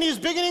reign is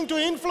beginning to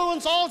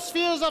influence all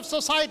spheres of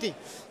society.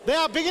 They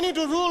are beginning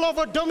to rule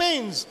over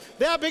domains.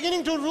 They are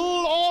beginning to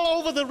rule all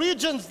over the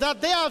regions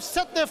that they have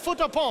set their foot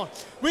upon.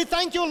 We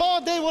thank you,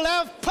 Lord, they will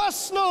have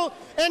personal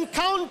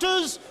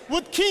encounters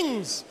with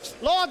kings.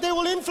 Lord, they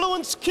will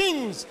influence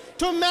kings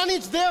to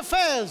manage their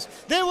affairs.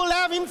 They will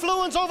have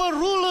influence over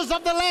rulers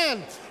of the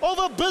land,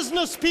 over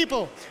business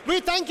people. We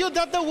thank you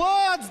that the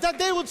words that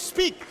they would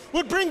speak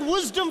would bring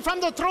wisdom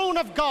from the throne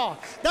of God,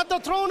 that the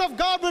throne of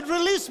God would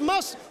release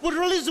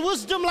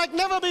wisdom like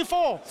never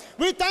before.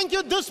 We thank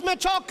you this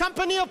mature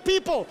company of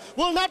people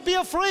will not be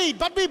afraid,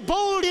 but be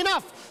bold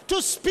enough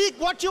to speak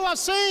what you are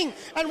saying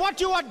and what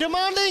you are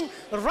demanding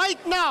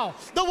right now.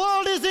 The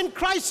world is in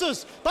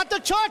crisis, but the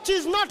church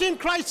is not in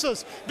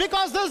crisis,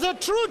 because there's a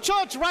true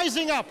church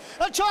rising up,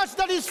 a church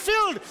that is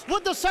filled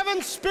with the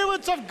seven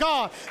spirits of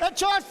God, a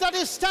church that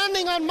is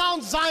standing on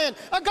Mount Zion,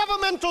 a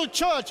governmental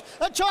church,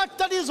 a church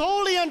that is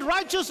holy and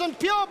righteous and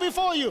pure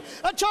before you,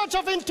 a church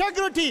of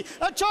integrity,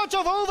 a church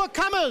of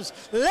overcomers.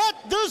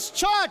 Let this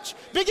church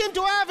begin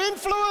to have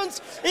influence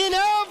in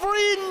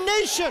every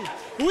nation.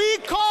 We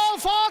call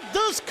forth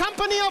this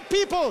company of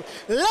people.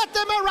 Let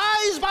them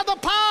arise by the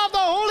power of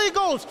the Holy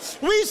Ghost.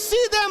 We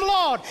see them,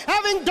 Lord,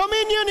 having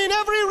dominion in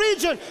every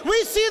region.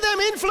 We see them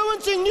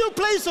influencing new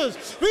places.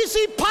 We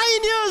see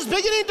pioneers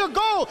beginning to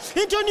go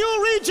into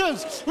new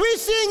regions. We're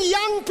seeing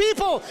young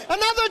people,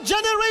 another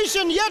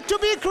generation yet to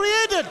be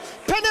created,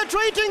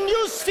 penetrating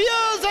new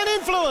spheres and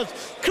influence.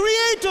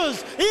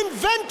 Creators,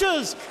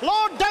 inventors,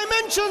 Lord,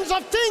 dimensions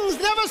of things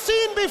never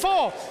seen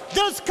before.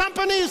 This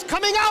company is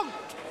coming out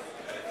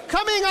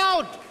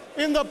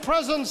in the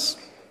presence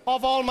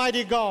of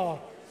Almighty God.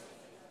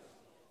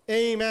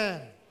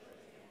 Amen.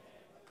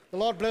 The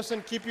Lord bless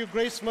and keep you.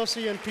 Grace,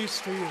 mercy, and peace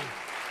to you.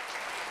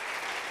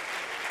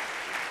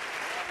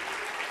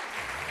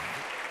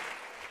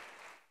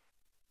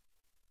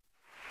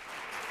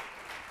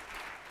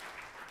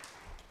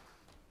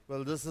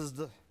 Well, this is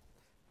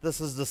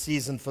the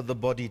season for the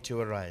body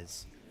to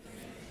arise.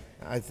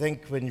 I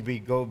think when we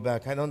go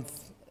back,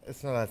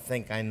 it's not I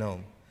think, I know.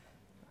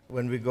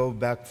 When we go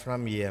back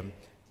from here,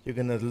 you're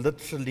going to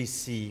literally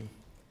see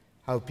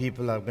how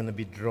people are going to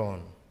be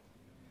drawn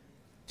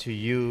to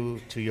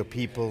you, to your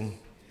people.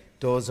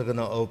 Doors are going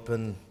to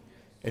open.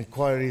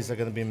 Inquiries are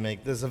going to be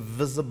made. There's a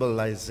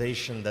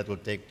visibilization that will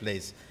take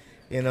place.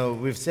 You know,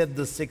 we've said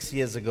this 6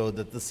 years ago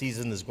that the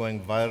season is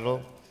going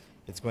viral.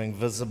 It's going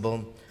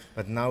visible.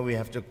 But now we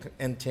have to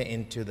enter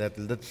into that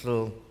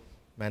literal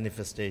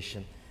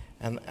manifestation.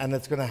 And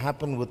it's going to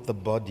happen with the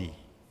body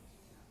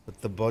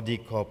with the body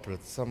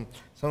corporate. Some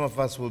of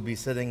us will be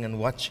sitting and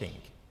watching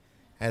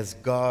as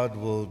God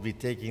will be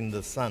taking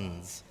the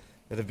sons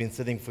that have been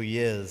sitting for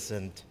years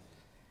and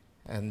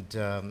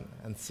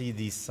see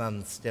these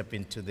sons step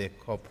into their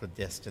corporate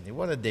destiny.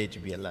 What a day to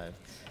be alive.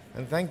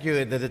 And thank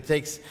you that it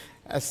takes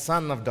a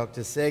son of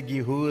Dr.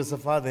 Segi, who is a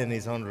father in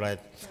his own right,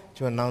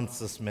 to announce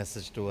this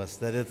message to us,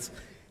 that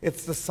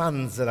it's the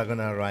sons that are going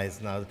to arise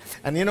now.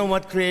 And you know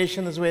what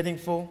creation is waiting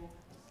for?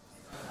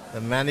 The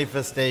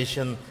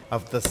manifestation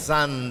of the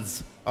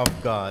sons of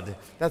God.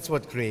 That's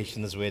what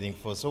creation is waiting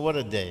for. So what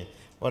a day.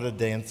 What a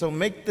day. And so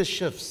make the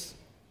shifts,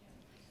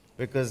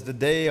 because the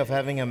day of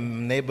having a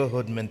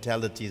neighborhood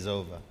mentality is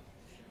over.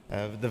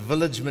 The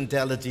village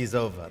mentality is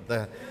over.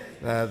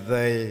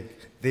 The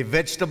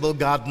vegetable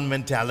garden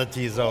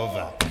mentality is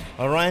over.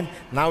 All right?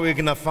 Now we're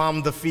going to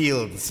farm the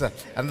fields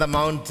and the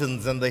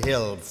mountains and the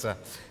hills.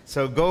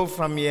 So go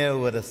from here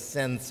with a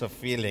sense of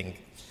feeling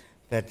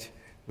that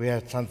we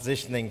are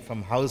transitioning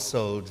from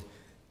household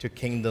to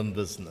kingdom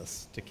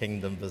business,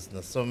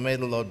 So may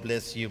the Lord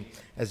bless you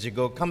as you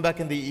go. Come back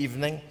in the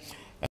evening.